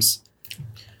Williams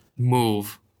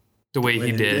move the way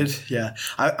he did. Yeah.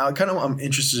 I'm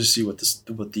interested to see what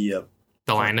the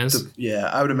line is.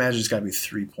 I would imagine it's got to be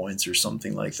 3 points or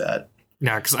something like that.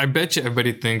 Yeah, because I bet you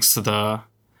everybody thinks the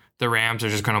Rams are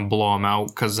just going to blow them out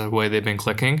because of the way they've been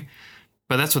clicking.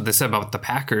 But that's what they said about the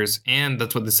Packers, and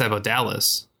that's what they said about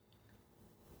Dallas.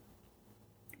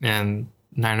 And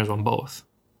Niners won both.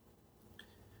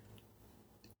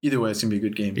 Either way, it's going to be a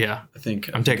good game. Yeah.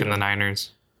 I'm taking the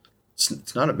Niners.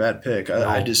 It's not a bad pick. No.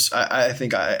 I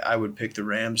think I would pick the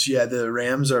Rams. Yeah, the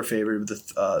Rams are favored with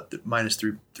the minus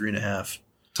 3.5.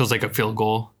 So it's like a field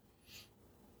goal.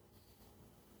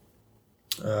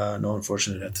 No,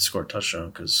 unfortunately, I'd have to score a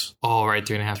touchdown because. Oh, right,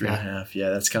 3.5. 3.5.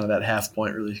 Yeah, that's kind of that half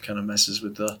point really kind of messes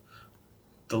with the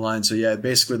line. So yeah,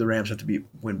 basically the Rams have to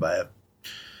win by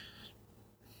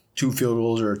 2 field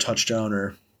goals or a touchdown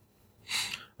or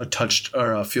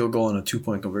a field goal and a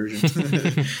 2-point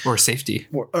conversion or safety.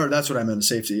 Or that's what I meant, a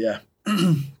safety. Yeah.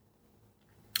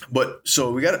 But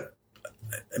so we got to.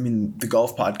 The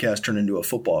golf podcast turned into a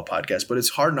football podcast, but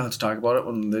it's hard not to talk about it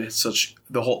when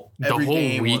the whole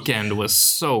weekend was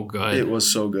so good. It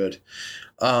was so good.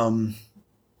 So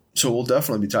we'll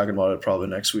definitely be talking about it probably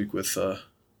next week with our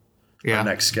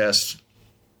next guest,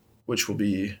 which will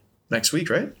be next week,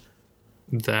 right?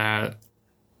 Is that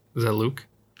Luke?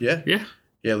 Yeah. Yeah.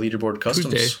 Yeah, Leaderboard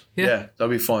Customs. Yeah, that'll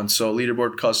be fun. So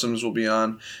Leaderboard Customs will be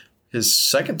on his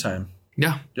second time.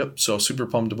 Yeah. Yep. So super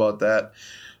pumped about that.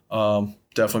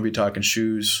 Definitely be talking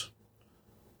shoes.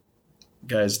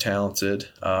 Guy's talented.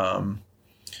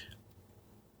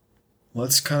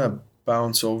 Let's kind of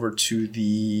bounce over to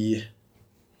the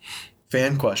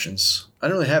fan questions. I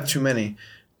don't really have too many,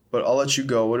 but I'll let you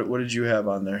go. What did you have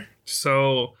on there?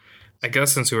 So I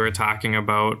guess since we were talking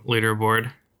about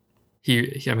Leaderboard,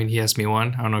 he asked me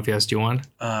one. I don't know if he asked you one.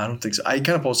 I don't think so. I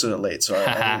kind of posted it late, so I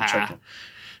didn't check it.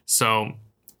 So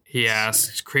he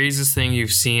asked, craziest thing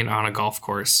you've seen on a golf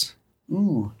course.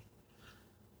 Ooh,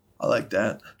 I like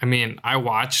that. I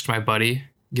watched my buddy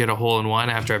get a hole-in-one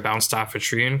after I bounced off a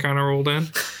tree and kind of rolled in.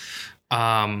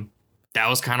 That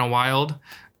was kind of wild.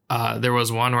 There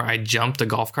was one where I jumped a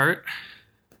golf cart,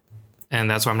 and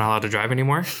that's why I'm not allowed to drive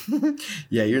anymore.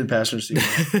 Yeah, you're in the passenger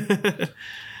seat.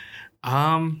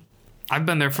 I've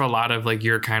been there for a lot of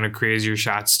your kind of crazier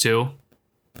shots too.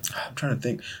 I'm trying to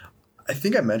think. I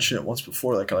think I mentioned it once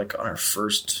before, like on our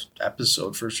first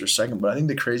episode, first or second. But I think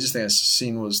the craziest thing I've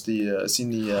seen was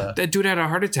that dude had a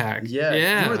heart attack.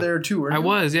 Yeah. You were there too, weren't you? I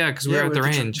was, yeah, because we were at the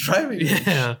range driving.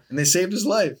 Yeah, and they saved his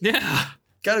life. Yeah,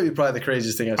 got to be probably the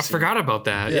craziest thing I've seen. I forgot about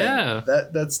that. Yeah.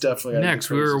 That's definitely next.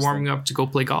 We were warming up to go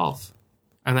play golf,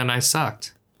 and then I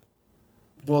sucked.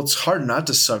 Well, it's hard not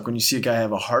to suck when you see a guy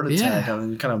have a heart attack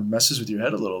and it kind of messes with your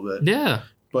head a little bit. Yeah.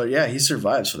 But yeah, he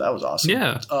survived, so that was awesome.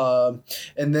 Yeah.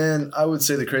 And then I would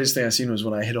say the craziest thing I've seen was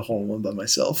when I hit a hole in one by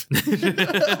myself.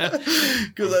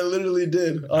 Because I literally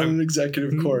did on an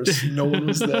executive course. No one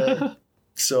was there.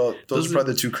 So those are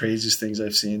probably the two craziest things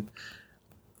I've seen.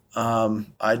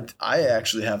 I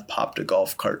actually have popped a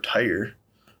golf cart tire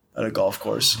at a golf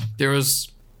course. There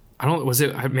was,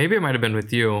 maybe it might have been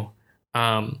with you.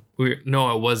 No,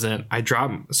 it wasn't.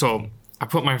 I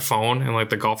put my phone in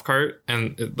like the golf cart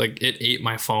and it ate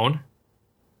my phone.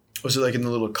 Was it like in the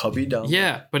little cubby down there?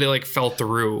 Yeah, but it like fell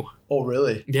through. Oh,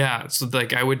 really? Yeah. So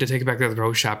like I went to take it back to the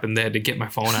pro shop and they had to get my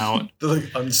phone out. They like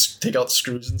take out the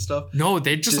screws and stuff? No,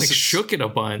 they just like shook it a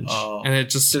bunch. And it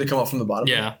just... Did it come out from the bottom?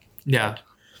 Yeah. Yeah.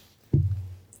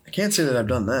 I can't say that I've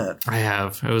done that. I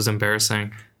have. It was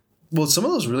embarrassing. Well, some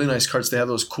of those really nice carts, they have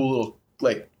those cool little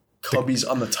like cubbies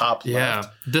on the top. Yeah.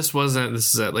 Left. This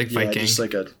is at like Viking. Just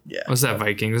like What's that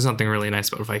Viking? There's nothing really nice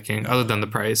about Viking other than the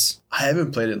price. I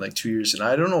haven't played it in like 2 years and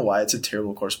I don't know why it's a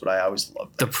terrible course, but I always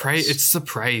loved the price. It's the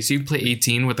price. You play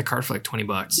 18 with the cart for like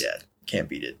 $20. Yeah. Can't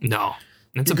beat it. No.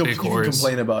 It's a big course. You can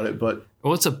complain about it, but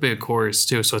it's a big course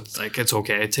too, so it's like it's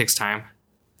okay. It takes time.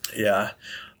 Yeah.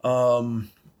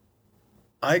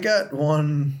 I got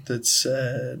one that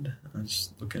said, I'm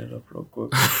just looking it up real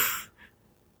quick.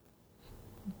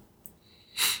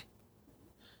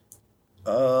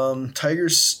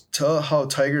 Tell how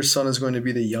Tiger's son is going to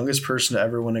be the youngest person to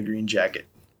ever win a green jacket.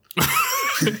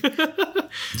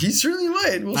 He certainly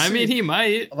might. We'll see. I mean, he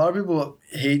might. A lot of people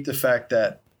hate the fact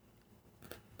that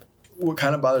what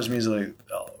kind of bothers me is like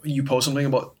you post something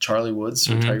about Charlie Woods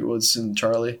or Tiger Woods and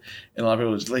Charlie, and a lot of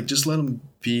people are just like, just let him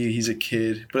be. He's a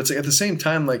kid. But it's like at the same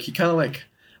time, like he kind of like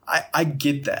I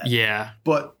get that. Yeah.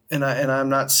 But and I'm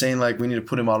not saying like we need to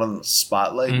put him out on the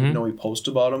spotlight. You know, we post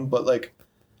about him, but like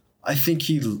I think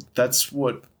that's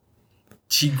what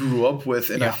he grew up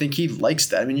with, and I think he likes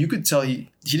that. I mean, you could tell he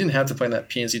didn't have to play in that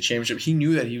PNC championship. He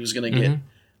knew that he was going to get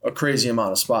a crazy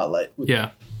amount of spotlight. Yeah.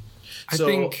 So,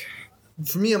 I think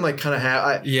for me, I'm like kind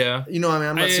of you know, I mean,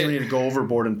 I'm not saying we need to go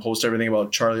overboard and post everything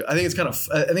about Charlie. I think it's kind of,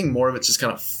 I think more of it's just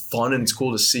kind of fun and it's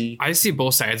cool to see. I see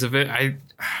both sides of it.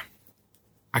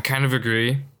 I kind of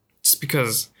agree, just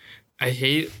because I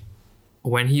hate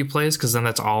when he plays, because then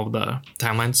that's all the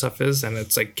timeline stuff is, and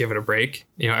it's like, give it a break.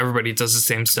 You know, everybody does the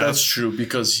same stuff. That's true,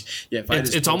 because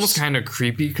it's almost kind of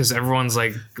creepy, because everyone's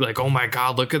like, oh my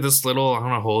god, look at this little, I don't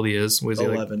know how old he is. Was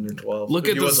 11 or 12? Look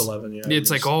at this. He was 11, yeah. It's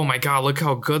like, oh my god, look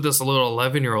how good this little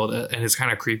 11-year-old is. And it's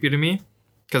kind of creepy to me,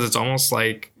 because it's almost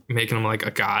like making him like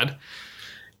a god.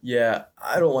 Yeah,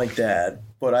 I don't like that,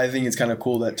 but I think it's kind of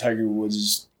cool that Tiger Woods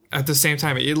is... At the same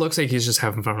time, it looks like he's just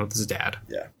having fun with his dad.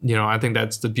 Yeah. You know, I think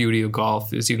that's the beauty of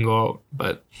golf, is you can go out,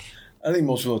 but... I think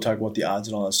most people talk about the odds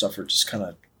and all that stuff are just kind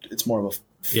of... It's more of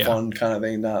a fun kind of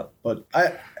thing, but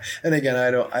I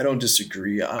don't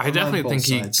disagree. I definitely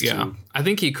think I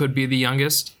think he could be the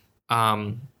youngest,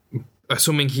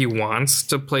 assuming he wants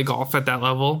to play golf at that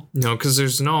level, you know, because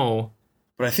there's no...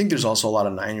 But I think there's also a lot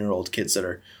of 9-year-old kids that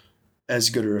are as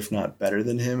good or if not better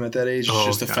than him at that age. It's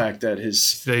just the fact that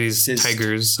his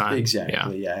Tiger's son.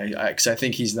 Exactly, yeah. Because I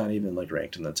think he's not even like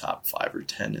ranked in the top 5 or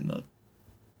 10 in the...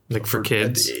 Like for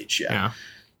kids? At the age, yeah.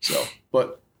 So,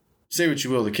 but say what you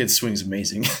will, the kid's swing's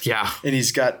amazing. Yeah. And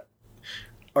he's got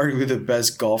arguably the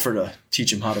best golfer to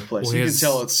teach him how to play. So you can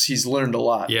tell he's learned a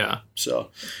lot. Yeah. So,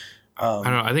 I don't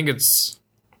know. I think it's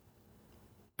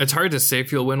hard to say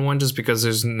if he'll win one, just because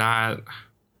there's nothing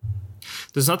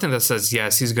that says,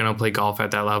 yes, he's going to play golf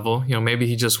at that level. You know, maybe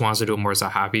he just wants to do it more as a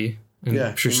hobby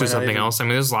and pursue something else. I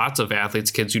mean, there's lots of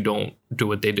athletes, kids who don't do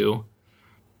what they do.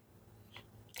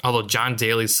 Although John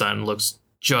Daly's son looks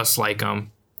just like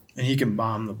him. And he can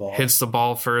bomb the ball. Hits the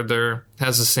ball further,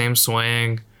 has the same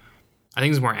swing. I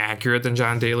think he's more accurate than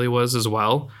John Daly was as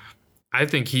well. I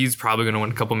think he's probably going to win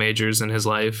a couple majors in his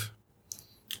life.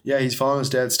 Yeah, he's following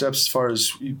his dad's steps as far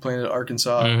as playing at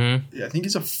Arkansas. Mm-hmm. Yeah, I think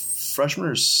he's a freshman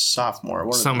or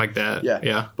sophomore. Something like that.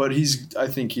 Yeah. But I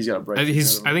think he's got a bright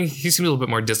future. I think he seems a little bit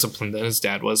more disciplined than his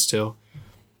dad was too.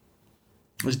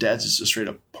 His dad's just a straight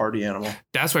up party animal.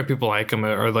 That's why people like him,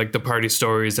 or like the party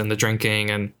stories and the drinking,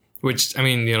 and which, I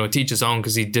mean, you know, teach his own,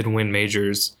 because he did win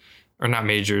majors, or not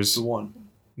majors. The one.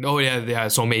 Oh yeah.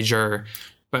 So major,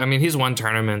 but I mean, he's won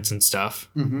tournaments and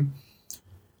stuff.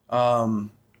 Mm-hmm.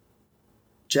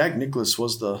 Jack Nicklaus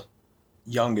was the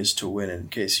youngest to win, in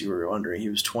case you were wondering. He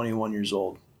was 21 years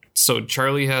old. So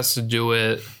Charlie has to do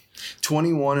it.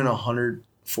 21 in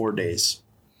 104 days.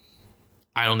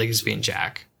 I don't think he's being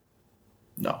Jack.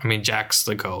 No. I mean, Jack's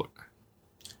the GOAT.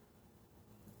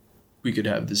 We could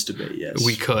have this debate, yes.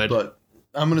 We could. But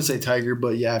I'm going to say Tiger,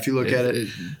 but yeah, if you look at it...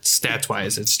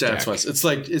 Stats-wise, it's Stats-wise. It's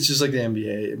just like the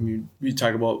NBA. I mean, we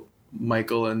talk about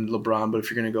Michael and LeBron, but if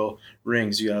you're going to go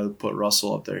rings, you got to put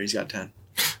Russell up there. He's got 10.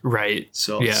 Right.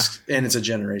 So, yeah. And it's a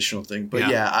generational thing. But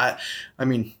Yeah. I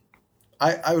mean,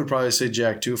 I would probably say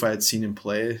Jack too if I had seen him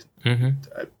play.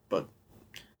 Mm-hmm. But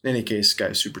in any case,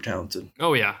 guy's super talented.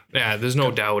 Oh, yeah. Yeah, there's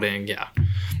no doubting. Yeah.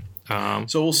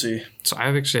 So we'll see. So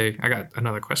I got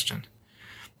another question.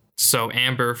 So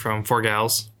Amber from Four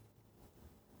Gals,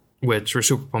 which we're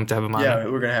super pumped to have him on. Yeah,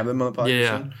 we're going to have them on the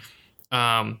podcast.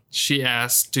 Yeah. She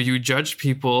asked, do you judge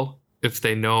people if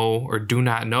they know or do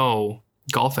not know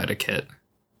golf etiquette?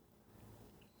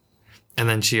 And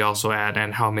then she also added,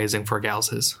 and how amazing Four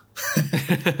Gals is.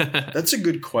 That's a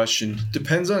good question.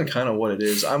 Depends on kind of what it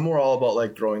is. I'm more all about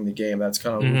like growing the game. That's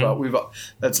kind of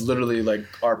that's literally like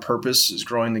our purpose is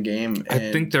growing the game. And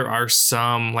I think there are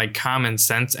some like common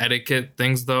sense etiquette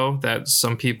things though that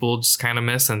some people just kind of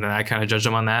miss, and then I kind of judge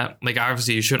them on that. Like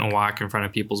obviously you shouldn't walk in front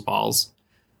of people's balls,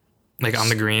 like on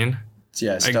the green.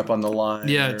 Yeah, step on the line.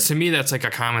 Yeah, to me that's like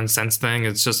a common sense thing.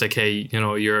 It's just like, hey,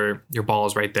 your ball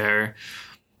is right there.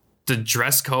 The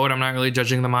dress code, I'm not really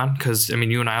judging them on because, I mean,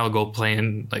 you and I will go play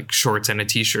in like shorts and a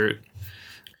t-shirt.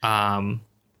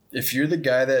 If you're the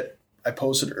guy that I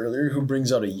posted earlier who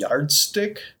brings out a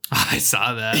yardstick, I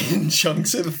saw that, and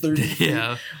chunks it 30 feet,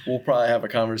 yeah, we'll probably have a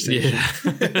conversation.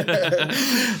 Yeah.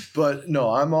 But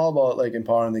no, I'm all about like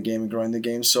empowering the game and growing the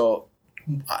game. So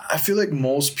I feel like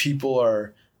most people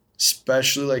are,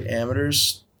 especially like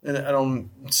amateurs, and I don't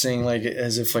saying like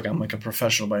as if like I'm like a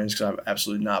professional by any means, because I'm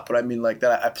absolutely not. But I mean like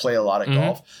that I play a lot of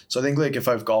golf. So I think like if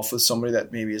I've golfed with somebody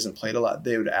that maybe hasn't played a lot,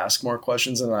 they would ask more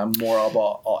questions, and I'm more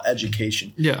about all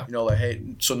education. Yeah. Like, hey,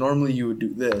 so normally you would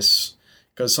do this.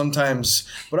 Because sometimes,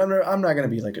 but I'm not going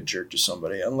to be like a jerk to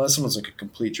somebody unless someone's like a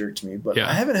complete jerk to me. But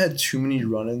I haven't had too many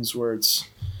run-ins where it's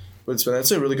been.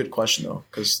 That's a really good question though,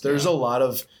 because there's a lot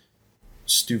of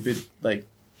stupid like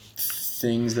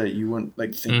things that you wouldn't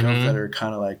like think of that are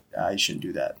kind of like you shouldn't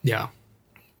do that. Yeah.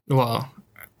 Well,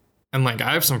 and like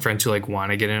I have some friends who like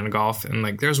want to get into golf, and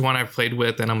like there's one I've played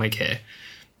with, and I'm like, hey,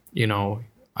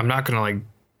 I'm not gonna like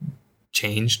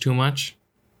change too much,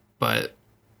 but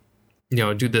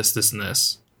do this, this, and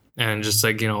this, and just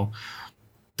like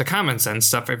the common sense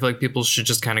stuff. I feel like people should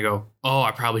just kind of go, oh,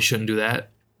 I probably shouldn't do that.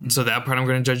 So that part I'm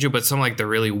going to judge you, but some like the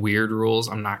really weird rules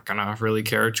I'm not going to really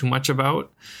care too much about.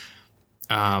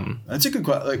 That's a good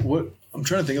question. Like what I'm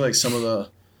trying to think of, like some of the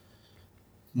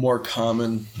more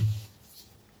common,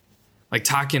 like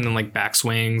talking and like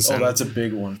backswings. Oh, that's a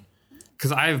big one.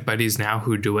 Because I have buddies now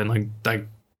who do it, and like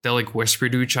they'll like whisper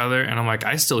to each other, and I'm like,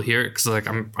 I still hear it because like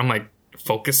I'm like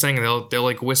focusing, and they'll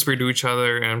like whisper to each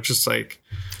other, and I'm just like,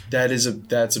 that's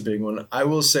a big one. I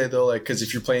will say though, like, because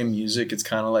if you're playing music, it's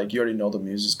kind of like you already know the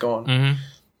music's going.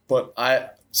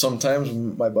 But sometimes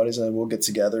my buddies and I will get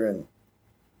together and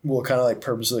we'll kind of like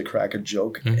purposely crack a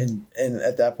joke, and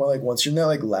at that point, like once you're in that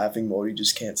like laughing mode, you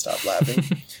just can't stop laughing.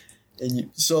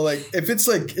 So like if it's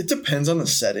like, it depends on the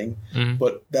setting,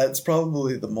 but that's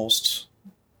probably the most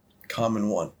common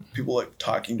one. People like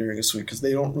talking during a swing because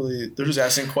they're just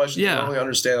asking questions. They don't really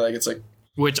understand. Like it's like,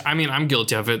 which I mean, I'm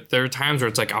guilty of it. There are times where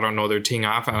it's like, I don't know, they're teeing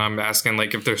off, and I'm asking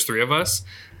like if there's three of us,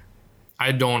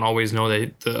 I don't always know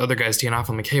that the other guy's teeing off.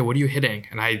 I'm like, hey, what are you hitting?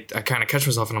 And I kind of catch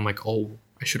myself, and I'm like, oh,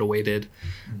 I should have waited.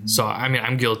 So I mean,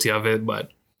 I'm guilty of it, but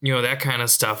that kind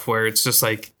of stuff where it's just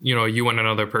like, you and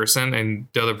another person, and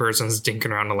the other person's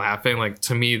dinking around and laughing. Like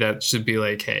to me, that should be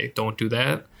like, hey, don't do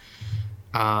that.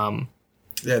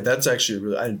 Yeah, that's actually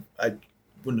really. I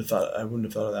wouldn't have thought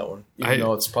of that one, even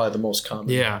though it's probably the most common.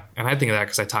 Yeah, and I think of that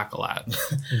because I talk a lot.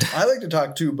 I like to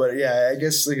talk too, but yeah, I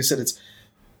guess like I said,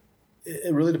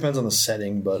 it really depends on the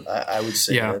setting. But I would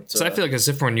say that. So I feel like as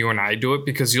if when you and I do it,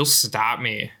 because you'll stop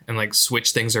me and like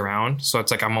switch things around. So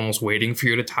it's like I'm almost waiting for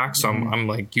you to talk. So I'm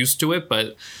like used to it.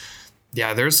 But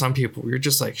yeah, there's some people where you're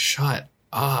just like, shut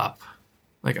up.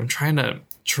 Like I'm trying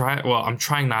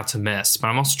not to miss, but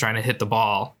I'm also trying to hit the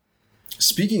ball.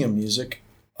 Speaking of music,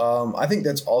 I think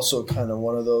that's also kind of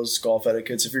one of those golf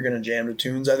etiquettes. If you're going to jam to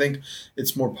tunes, I think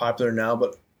it's more popular now.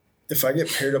 But if I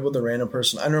get paired up with a random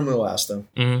person, I normally will ask them.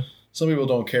 Some people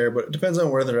don't care, but it depends on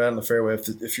where they're at in the fairway.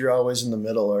 If you're always in the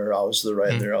middle or always to the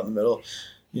right and they're out in the middle,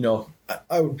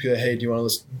 I would be like, hey, do you want to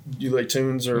listen? Do you like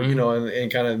tunes? Or,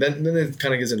 and kind of then it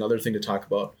kind of gives another thing to talk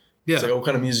about. Yeah. It's like, what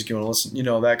kind of music you want to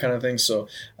listen, that kind of thing. So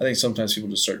I think sometimes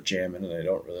people just start jamming and they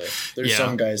don't really. There's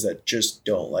some guys that just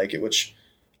don't like it, which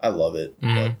I love it.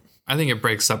 But I think it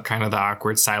breaks up kind of the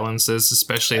awkward silences,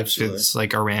 especially if it's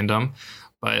like a random.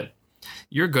 But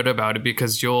you're good about it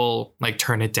because you'll like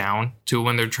turn it down to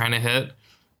when they're trying to hit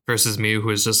versus me,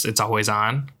 who is just, it's always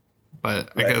on.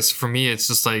 But I guess for me, it's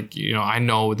just like, I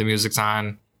know the music's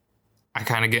on. I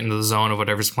kind of get into the zone of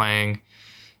whatever's playing.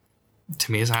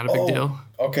 To me, it's not a big deal.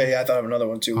 Okay, yeah, I thought of another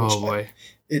one too. Oh boy.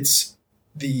 It's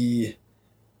the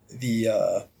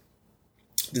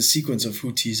sequence of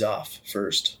who tees off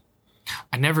first.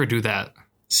 I never do that.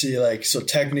 See, like, so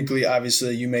technically,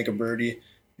 obviously, you make a birdie,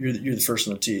 you're the first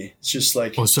on the tee. It's just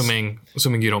like, Well, assuming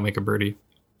you don't make a birdie.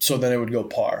 so then it would go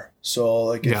par. So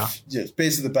like, it's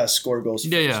basically the best score goes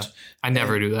first. Yeah. I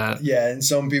never do that. Yeah, and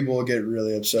some people will get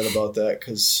really upset about that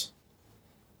because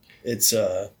it's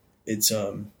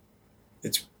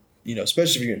you know,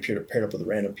 especially if you're getting paired up with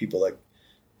random people. Like,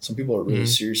 some people are really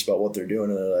serious about what they're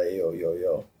doing, and they're like, yo.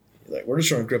 You're like, we're just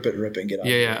trying to grip it and rip it and get out.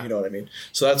 Yeah. You know what I mean?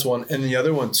 So that's one. And the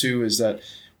other one too is that,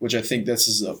 which I think this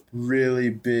is a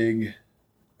really big,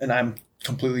 and I'm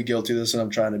completely guilty of this, and I'm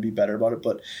trying to be better about it,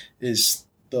 but is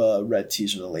the red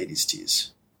tees or the ladies'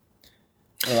 tees.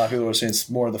 And a lot of people are saying it's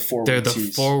more of the forward tees. They're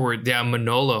the forward. Yeah,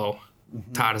 Manolo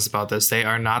taught us about this. They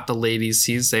are not the ladies'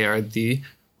 tees. They are the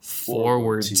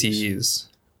forward tees.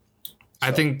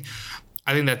 I think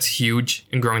that's huge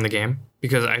in growing the game,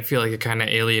 because I feel like it kind of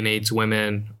alienates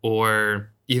women or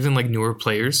even like newer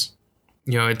players.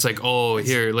 You know, it's like, oh,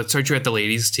 here, let's start you at the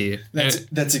ladies' tee.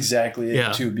 That's exactly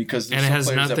it too, because and it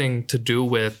has nothing to do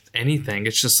with anything.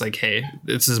 It's just like, hey,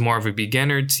 this is more of a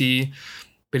beginner tee.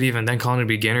 But even then, calling it a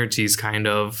beginner tee is kind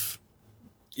of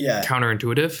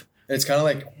counterintuitive. It's kind of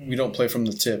like we don't play from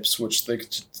the tips, which the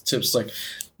tips like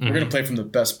we're gonna play from the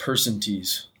best person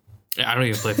tees. Yeah, I don't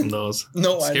even play from those.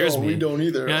 No, I know. We don't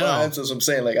either. Yeah, that's what I'm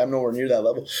saying. Like, I'm nowhere near that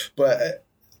level.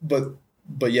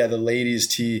 But yeah, the ladies'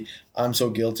 tee, I'm so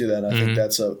guilty of that. And I think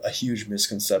that's a huge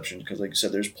misconception, because, like you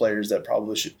said, there's players that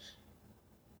probably should,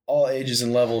 all ages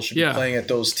and levels, should be playing at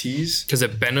those tees. Because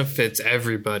it benefits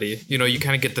everybody. You know, you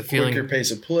kind of get the feeling. Quicker pace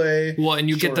of play. Well, and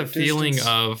you get the feeling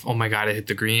of, oh my God, I hit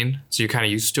the green. So you're kind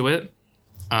of used to it.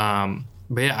 But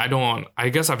yeah, I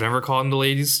guess I've never called them the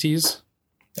ladies' tees.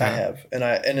 I have, and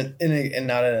not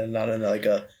in like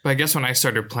a. But I guess when I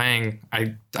started playing,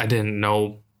 I didn't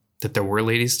know that there were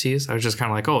ladies' tees. I was just kind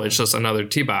of like, oh, it's just another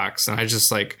tee box, and I just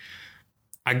like,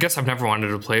 I guess I've never wanted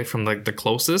to play from like the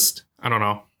closest. I don't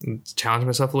know, challenge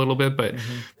myself a little bit, but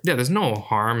yeah, there's no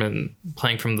harm in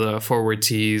playing from the forward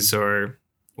tees or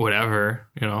whatever,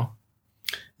 you know.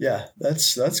 Yeah,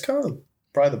 that's kind of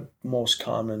probably the most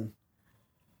common.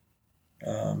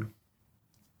 I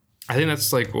think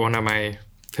that's like one of my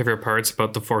favorite parts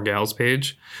about the Four Gals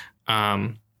page.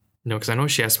 You know, because I know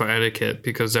she asked about etiquette,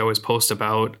 because they always post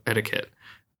about etiquette.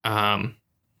 Why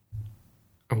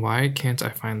can't I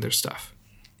find their stuff?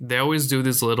 They always do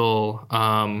these little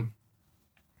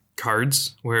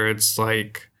cards where it's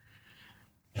like,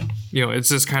 you know, it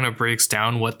just kind of breaks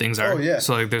down what things are. Oh, yeah.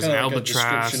 So like there's kinda an like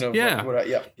albatross.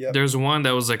 Yeah. There's one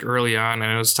that was like early on,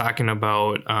 and I was talking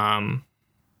about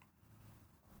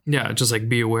just like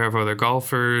be aware of other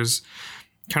golfers,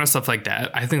 kind of stuff like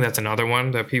that. I think that's another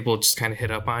one that people just kind of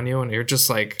hit up on you, and you're just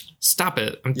like, stop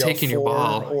it, I'm taking your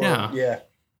ball. Yeah,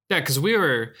 because we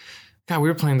were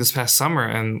playing this past summer,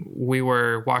 and we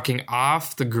were walking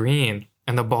off the green,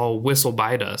 and the ball whistled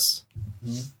by us.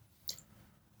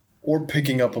 Or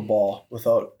picking up a ball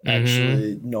without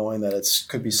actually knowing that it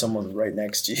could be someone right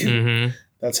next to you.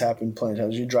 That's happened plenty of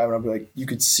times. You're driving up, like, you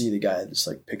could see the guy just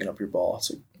like picking up your ball. It's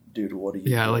like, dude, what are you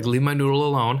doing? Like, leave my noodle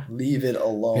alone. Leave it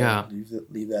alone. Yeah.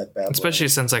 Leave that bad boy. Especially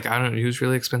since, like, I don't use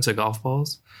really expensive golf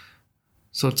balls.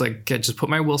 So it's like, just put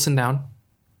my Wilson down.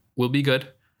 We'll be good.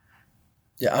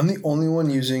 Yeah, I'm the only one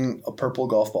using a purple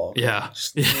golf ball. Yeah.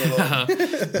 Put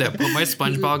my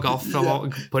SpongeBob golf ball,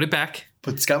 put it back.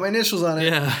 It's got my initials on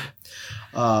it. Yeah.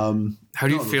 How do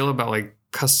you feel about, like,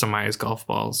 customized golf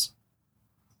balls?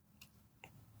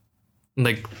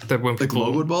 Like that when people,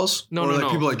 like logoed balls? No,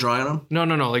 people like drawing them? No.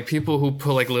 Like people who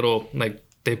put like little, like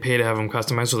they pay to have them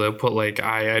customized, so they'll put like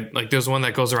like there's one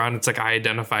that goes around. It's like I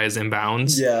identify as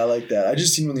inbounds. Yeah, I like that. I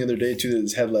just seen one the other day too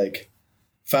that had like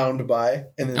found by,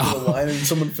 and then there's a line and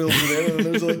someone fills it in, and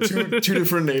there's like two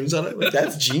different names on it. Like,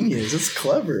 that's genius. That's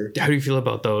clever. How do you feel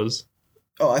about those?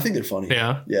 Oh, I think they're funny.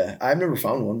 Yeah. I've never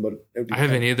found one, but I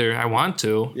haven't either. I want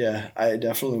to. Yeah, I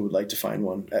definitely would like to find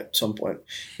one at some point.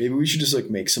 Maybe we should just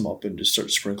like make some up and just start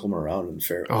sprinkle them around in the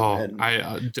fair. Oh, we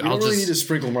don't really need to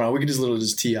sprinkle them around. We can just literally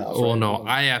just tee off. Well, no,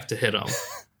 I have to hit them.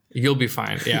 You'll be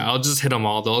fine. Yeah, I'll just hit them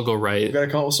all. They'll go right. We gotta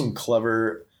come up with some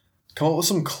clever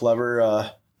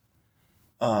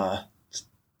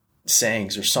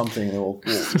sayings or something. And we'll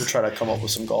try to come up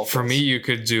with some golf. For me, you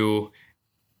could do.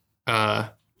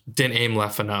 Didn't aim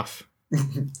left enough.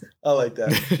 I like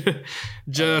that.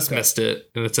 Just missed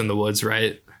it, and it's in the woods,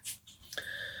 right?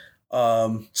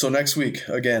 So next week,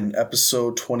 again,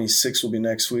 episode 26 will be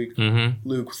next week.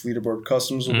 Luke with Leaderboard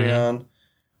Customs will be on.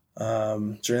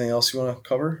 Is there anything else you want to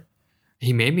cover?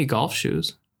 He made me golf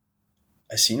shoes.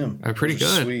 I seen them. Are pretty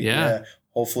Those are good. Sweet. Yeah.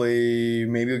 Hopefully,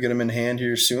 maybe we'll get them in hand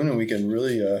here soon, and we can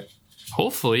really.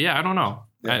 Hopefully, yeah. I don't know.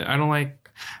 Yeah. I don't like.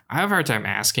 I have a hard time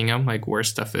asking him like where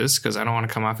stuff is because I don't want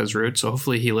to come off as rude. So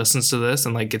hopefully he listens to this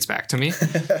and like gets back to me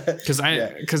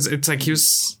because it's like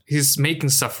he's making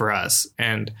stuff for us,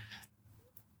 and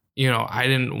I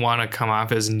didn't want to come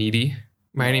off as needy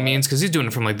by any means because he's doing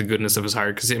it from like the goodness of his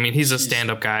heart. Because I mean he's a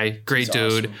stand-up guy, great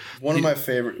dude. Awesome. One of my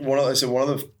favorite. One of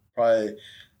the probably,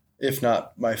 if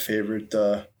not my favorite,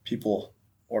 people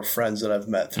or friends that I've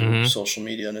met through social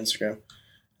media and Instagram,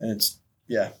 and it's.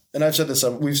 Yeah, and I've said this.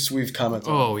 We've commented.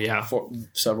 Oh yeah,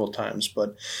 several times.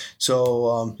 But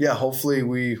so hopefully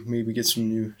we maybe get some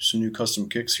new custom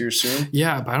kicks here soon.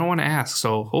 Yeah, but I don't want to ask.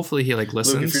 So hopefully he like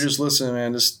listens. Luke, if you're just listening,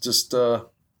 man, just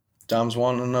Dom's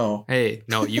wanting to know. Hey,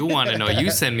 no, you want to know?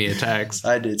 You send me a text.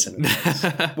 I did send a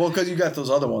text. Well, because you got those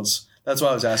other ones. That's why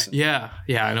I was asking. Yeah,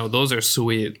 I know those are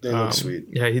sweet. They look sweet.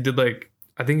 Yeah,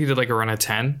 I think he did like a run of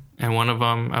 10, and one of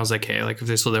them I was like, hey, like if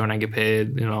they're still there when I get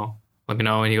paid, let me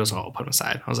know. And he goes, oh, I'll put them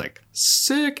aside. I was like,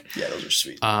 sick. Yeah, those are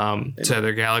sweet. To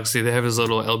their Galaxy, they have his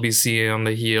little LBC on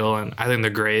the heel, and I think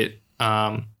they're great.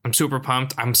 I'm super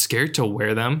pumped. I'm scared to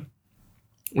wear them,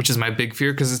 which is my big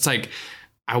fear because it's like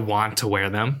I want to wear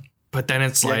them, but then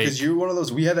it's like because you're one of those.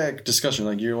 We had that discussion.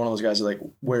 Like you're one of those guys that like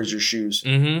wears your shoes,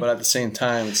 but at the same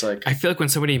time, it's like I feel like when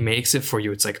somebody makes it for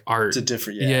you, it's like art. It's a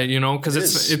different, because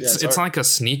it's not like a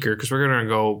sneaker because we're gonna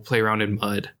go play around in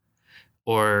mud.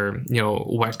 Or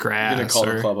wet grass. I'm gonna call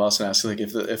the clubhouse and ask like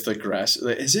if the grass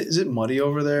is it muddy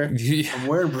over there? I'm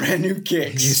wearing brand new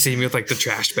kicks. You see me with like the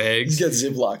trash bags. He's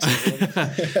got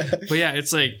Ziplocs. But yeah,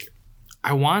 it's like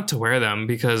I want to wear them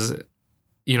because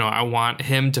I want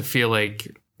him to feel like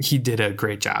he did a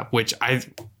great job, which I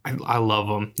love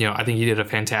him. I think he did a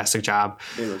fantastic job.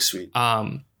 They look sweet.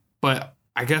 But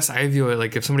I guess I view it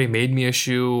like if somebody made me a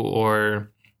shoe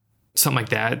or something like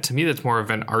that, to me that's more of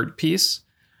an art piece.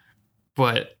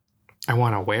 But I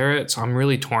want to wear it, so I'm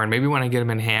really torn. Maybe when I get them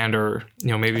in hand, or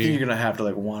maybe I think you're gonna have to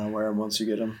like want to wear them once you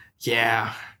get them.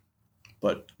 Yeah,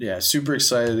 but yeah, super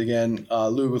excited again.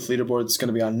 Luke with Leaderboard is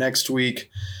gonna be on next week.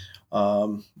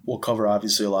 We'll cover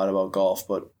obviously a lot about golf,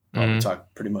 but we'll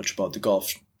talk pretty much about the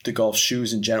golf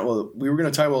shoes in general. Well, we were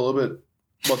gonna talk about a little bit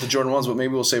about the Jordan 1s, but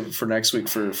maybe we'll save it for next week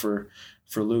for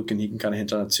Luke, and he can kind of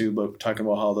hint on it too. But talking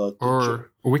about how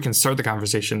or we can start the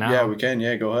conversation now. Yeah, we can.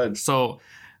 Yeah, go ahead. So.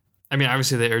 I mean,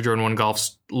 obviously the Air Jordan 1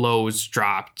 Golf lows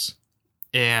dropped,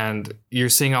 and you're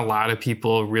seeing a lot of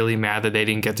people really mad that they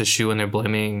didn't get the shoe and they're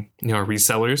blaming,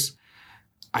 resellers.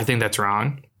 I think that's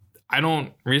wrong. I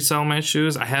don't resell my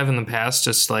shoes. I have in the past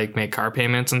just like make car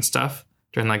payments and stuff.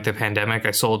 During like the pandemic,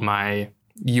 I sold my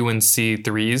UNC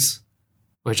 3s,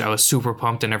 which I was super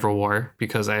pumped and never wore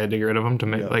because I had to get rid of them to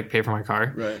make, pay for my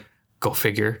car. Right. Go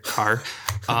figure, car.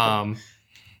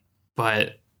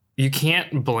 But you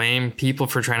can't blame people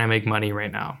for trying to make money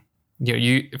right now.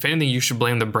 If anything, you should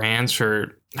blame the brands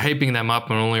for hyping them up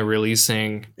and only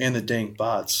releasing and the dang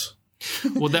bots.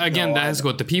 Well, that has to go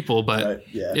with the people, but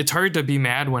it's hard to be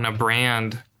mad when a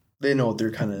brand they know what they're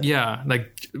kind of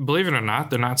like believe it or not,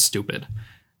 they're not stupid.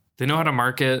 They know how to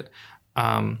market.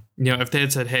 If they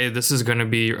had said, "Hey, this is going to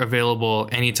be available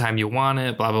anytime you want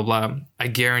it," blah blah blah, I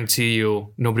guarantee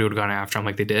you nobody would have gone after them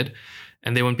like they did,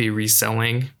 and they wouldn't be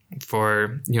reselling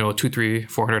for $200,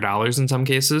 $300, $400 in some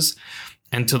cases.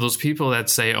 And to those people that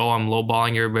say, oh, I'm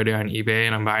lowballing everybody on eBay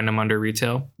and I'm buying them under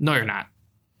retail, no you're not.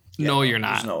 No you're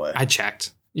not. No way. I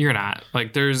checked. You're not.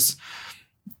 Like there's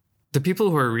the people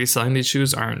who are reselling these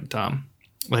shoes aren't dumb.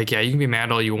 Like, yeah, you can be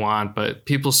mad all you want, but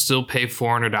people still pay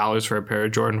 $400 for a pair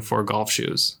of Jordan 4 golf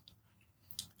shoes.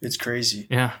 It's crazy.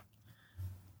 Yeah.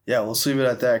 Yeah, let's leave it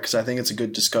at that because I think it's a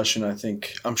good discussion.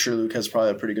 I'm sure Luke has probably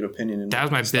a pretty good opinion. That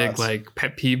was my big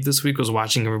pet peeve this week was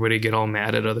watching everybody get all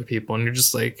mad at other people, and you're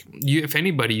just like, if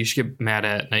anybody, you should get mad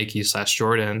at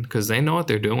Nike/Jordan because they know what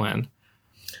they're doing.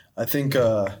 I think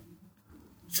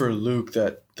for Luke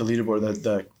that the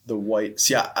leaderboard the white.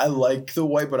 See, I like the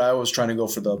white, but I was trying to go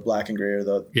for the black and gray or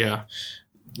the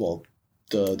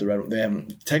the red. They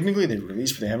haven't technically they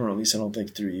released, but they haven't released. I don't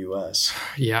think through US.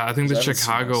 Yeah, I think the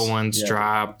Chicago ones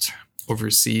dropped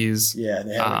overseas. Yeah,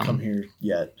 they haven't come here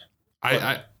yet.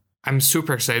 I'm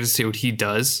super excited to see what he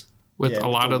does with a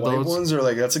lot of those ones. Are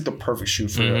like that's like the perfect shoe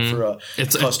for a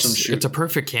custom shoe. It's a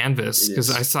perfect canvas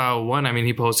because I saw one. I mean,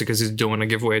 he posted because he's doing a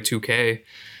giveaway at 2K.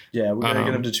 Yeah, we're gonna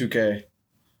get him to 2K.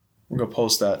 We're gonna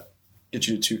post that. Get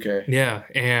you to 2K. Yeah,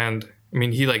 and I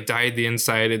mean, he like dyed the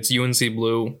inside. It's UNC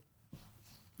blue.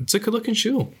 It's a good looking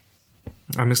shoe.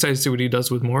 I'm excited to see what he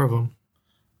does with more of them.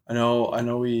 I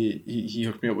know. He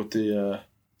hooked me up with the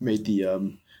made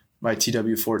the my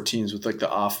TW14s with like the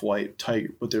off-white tiger,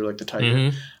 but they're like the tiger.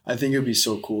 Mhm. I think it'd be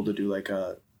so cool to do like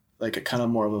a kind of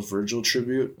more of a Virgil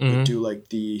tribute, Mhm. but do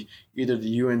like either the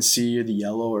UNC or the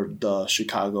yellow or the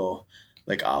Chicago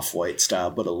like off-white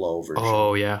style, but a low version.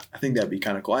 Oh yeah, I think that'd be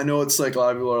kind of cool. I know it's like a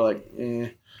lot of people are like,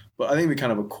 but I think it'd be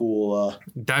kind of a cool.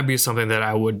 that'd be something that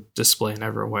I would display and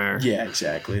never wear. Yeah,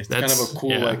 exactly. It's kind of That's- a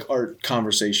cool yeah. like art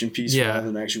conversation piece Yeah.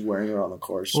 rather than actually wearing it on the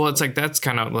course. Well, it's like that's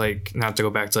kind of like, not to go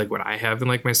back to like what I have in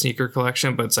like my sneaker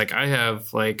collection, but it's like I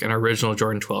have like an original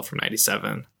Jordan 12 from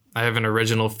 97. I have an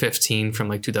original 15 from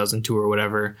like 2002 or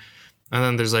whatever. And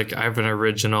then there's like I have an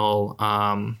original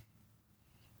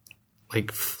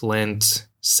like Flint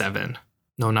 7.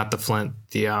 No, not the Flint.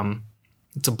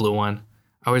 It's a blue one.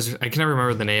 I can never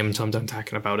remember the name until I'm done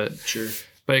talking about it. Sure.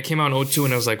 But it came out in 02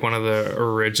 and it was like one of the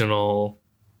original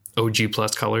OG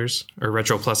plus colors or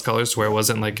retro plus colors where it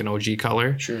wasn't like an OG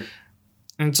color. Sure.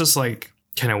 And it's just like,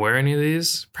 can I wear any of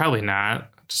these? Probably not,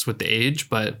 just with the age,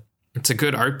 but it's a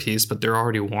good art piece, but they're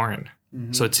already worn.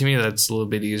 Mhm. So to me, that's a little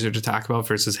bit easier to talk about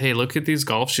versus, hey, look at these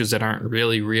golf shoes that aren't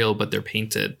really real, but they're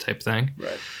painted type thing.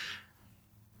 Right.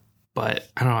 But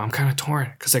I don't know, I'm kind of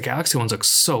torn because the Galaxy ones look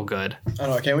so good. I don't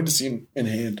know. I can't wait to see them in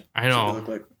hand. I See what know. they look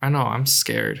like. I know, I'm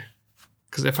scared.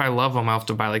 Because if I love them, I'll have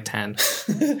to buy like 10.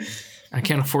 I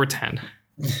can't afford 10.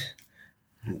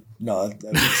 No, that'd be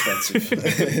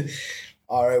expensive.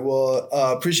 All right. Well,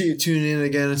 appreciate you tuning in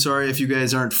again. Sorry if you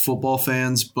guys aren't football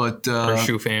fans, but Or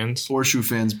shoe fans. or shoe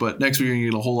fans. But next week you're gonna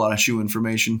get a whole lot of shoe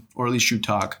information, or at least shoe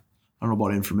talk. I don't know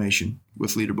about information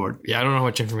with leaderboard. Yeah, I don't know how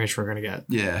much information we're going to get.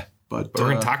 Yeah, but But we're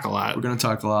going to talk a lot. We're gonna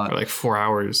talk a lot. For like 4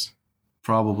 hours.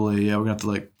 Probably. Yeah, we're gonna have to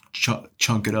like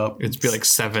chunk it up. It'd be like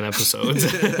 7 episodes.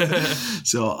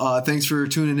 So thanks for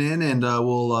tuning in, and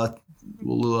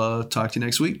we'll talk to you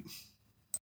next week.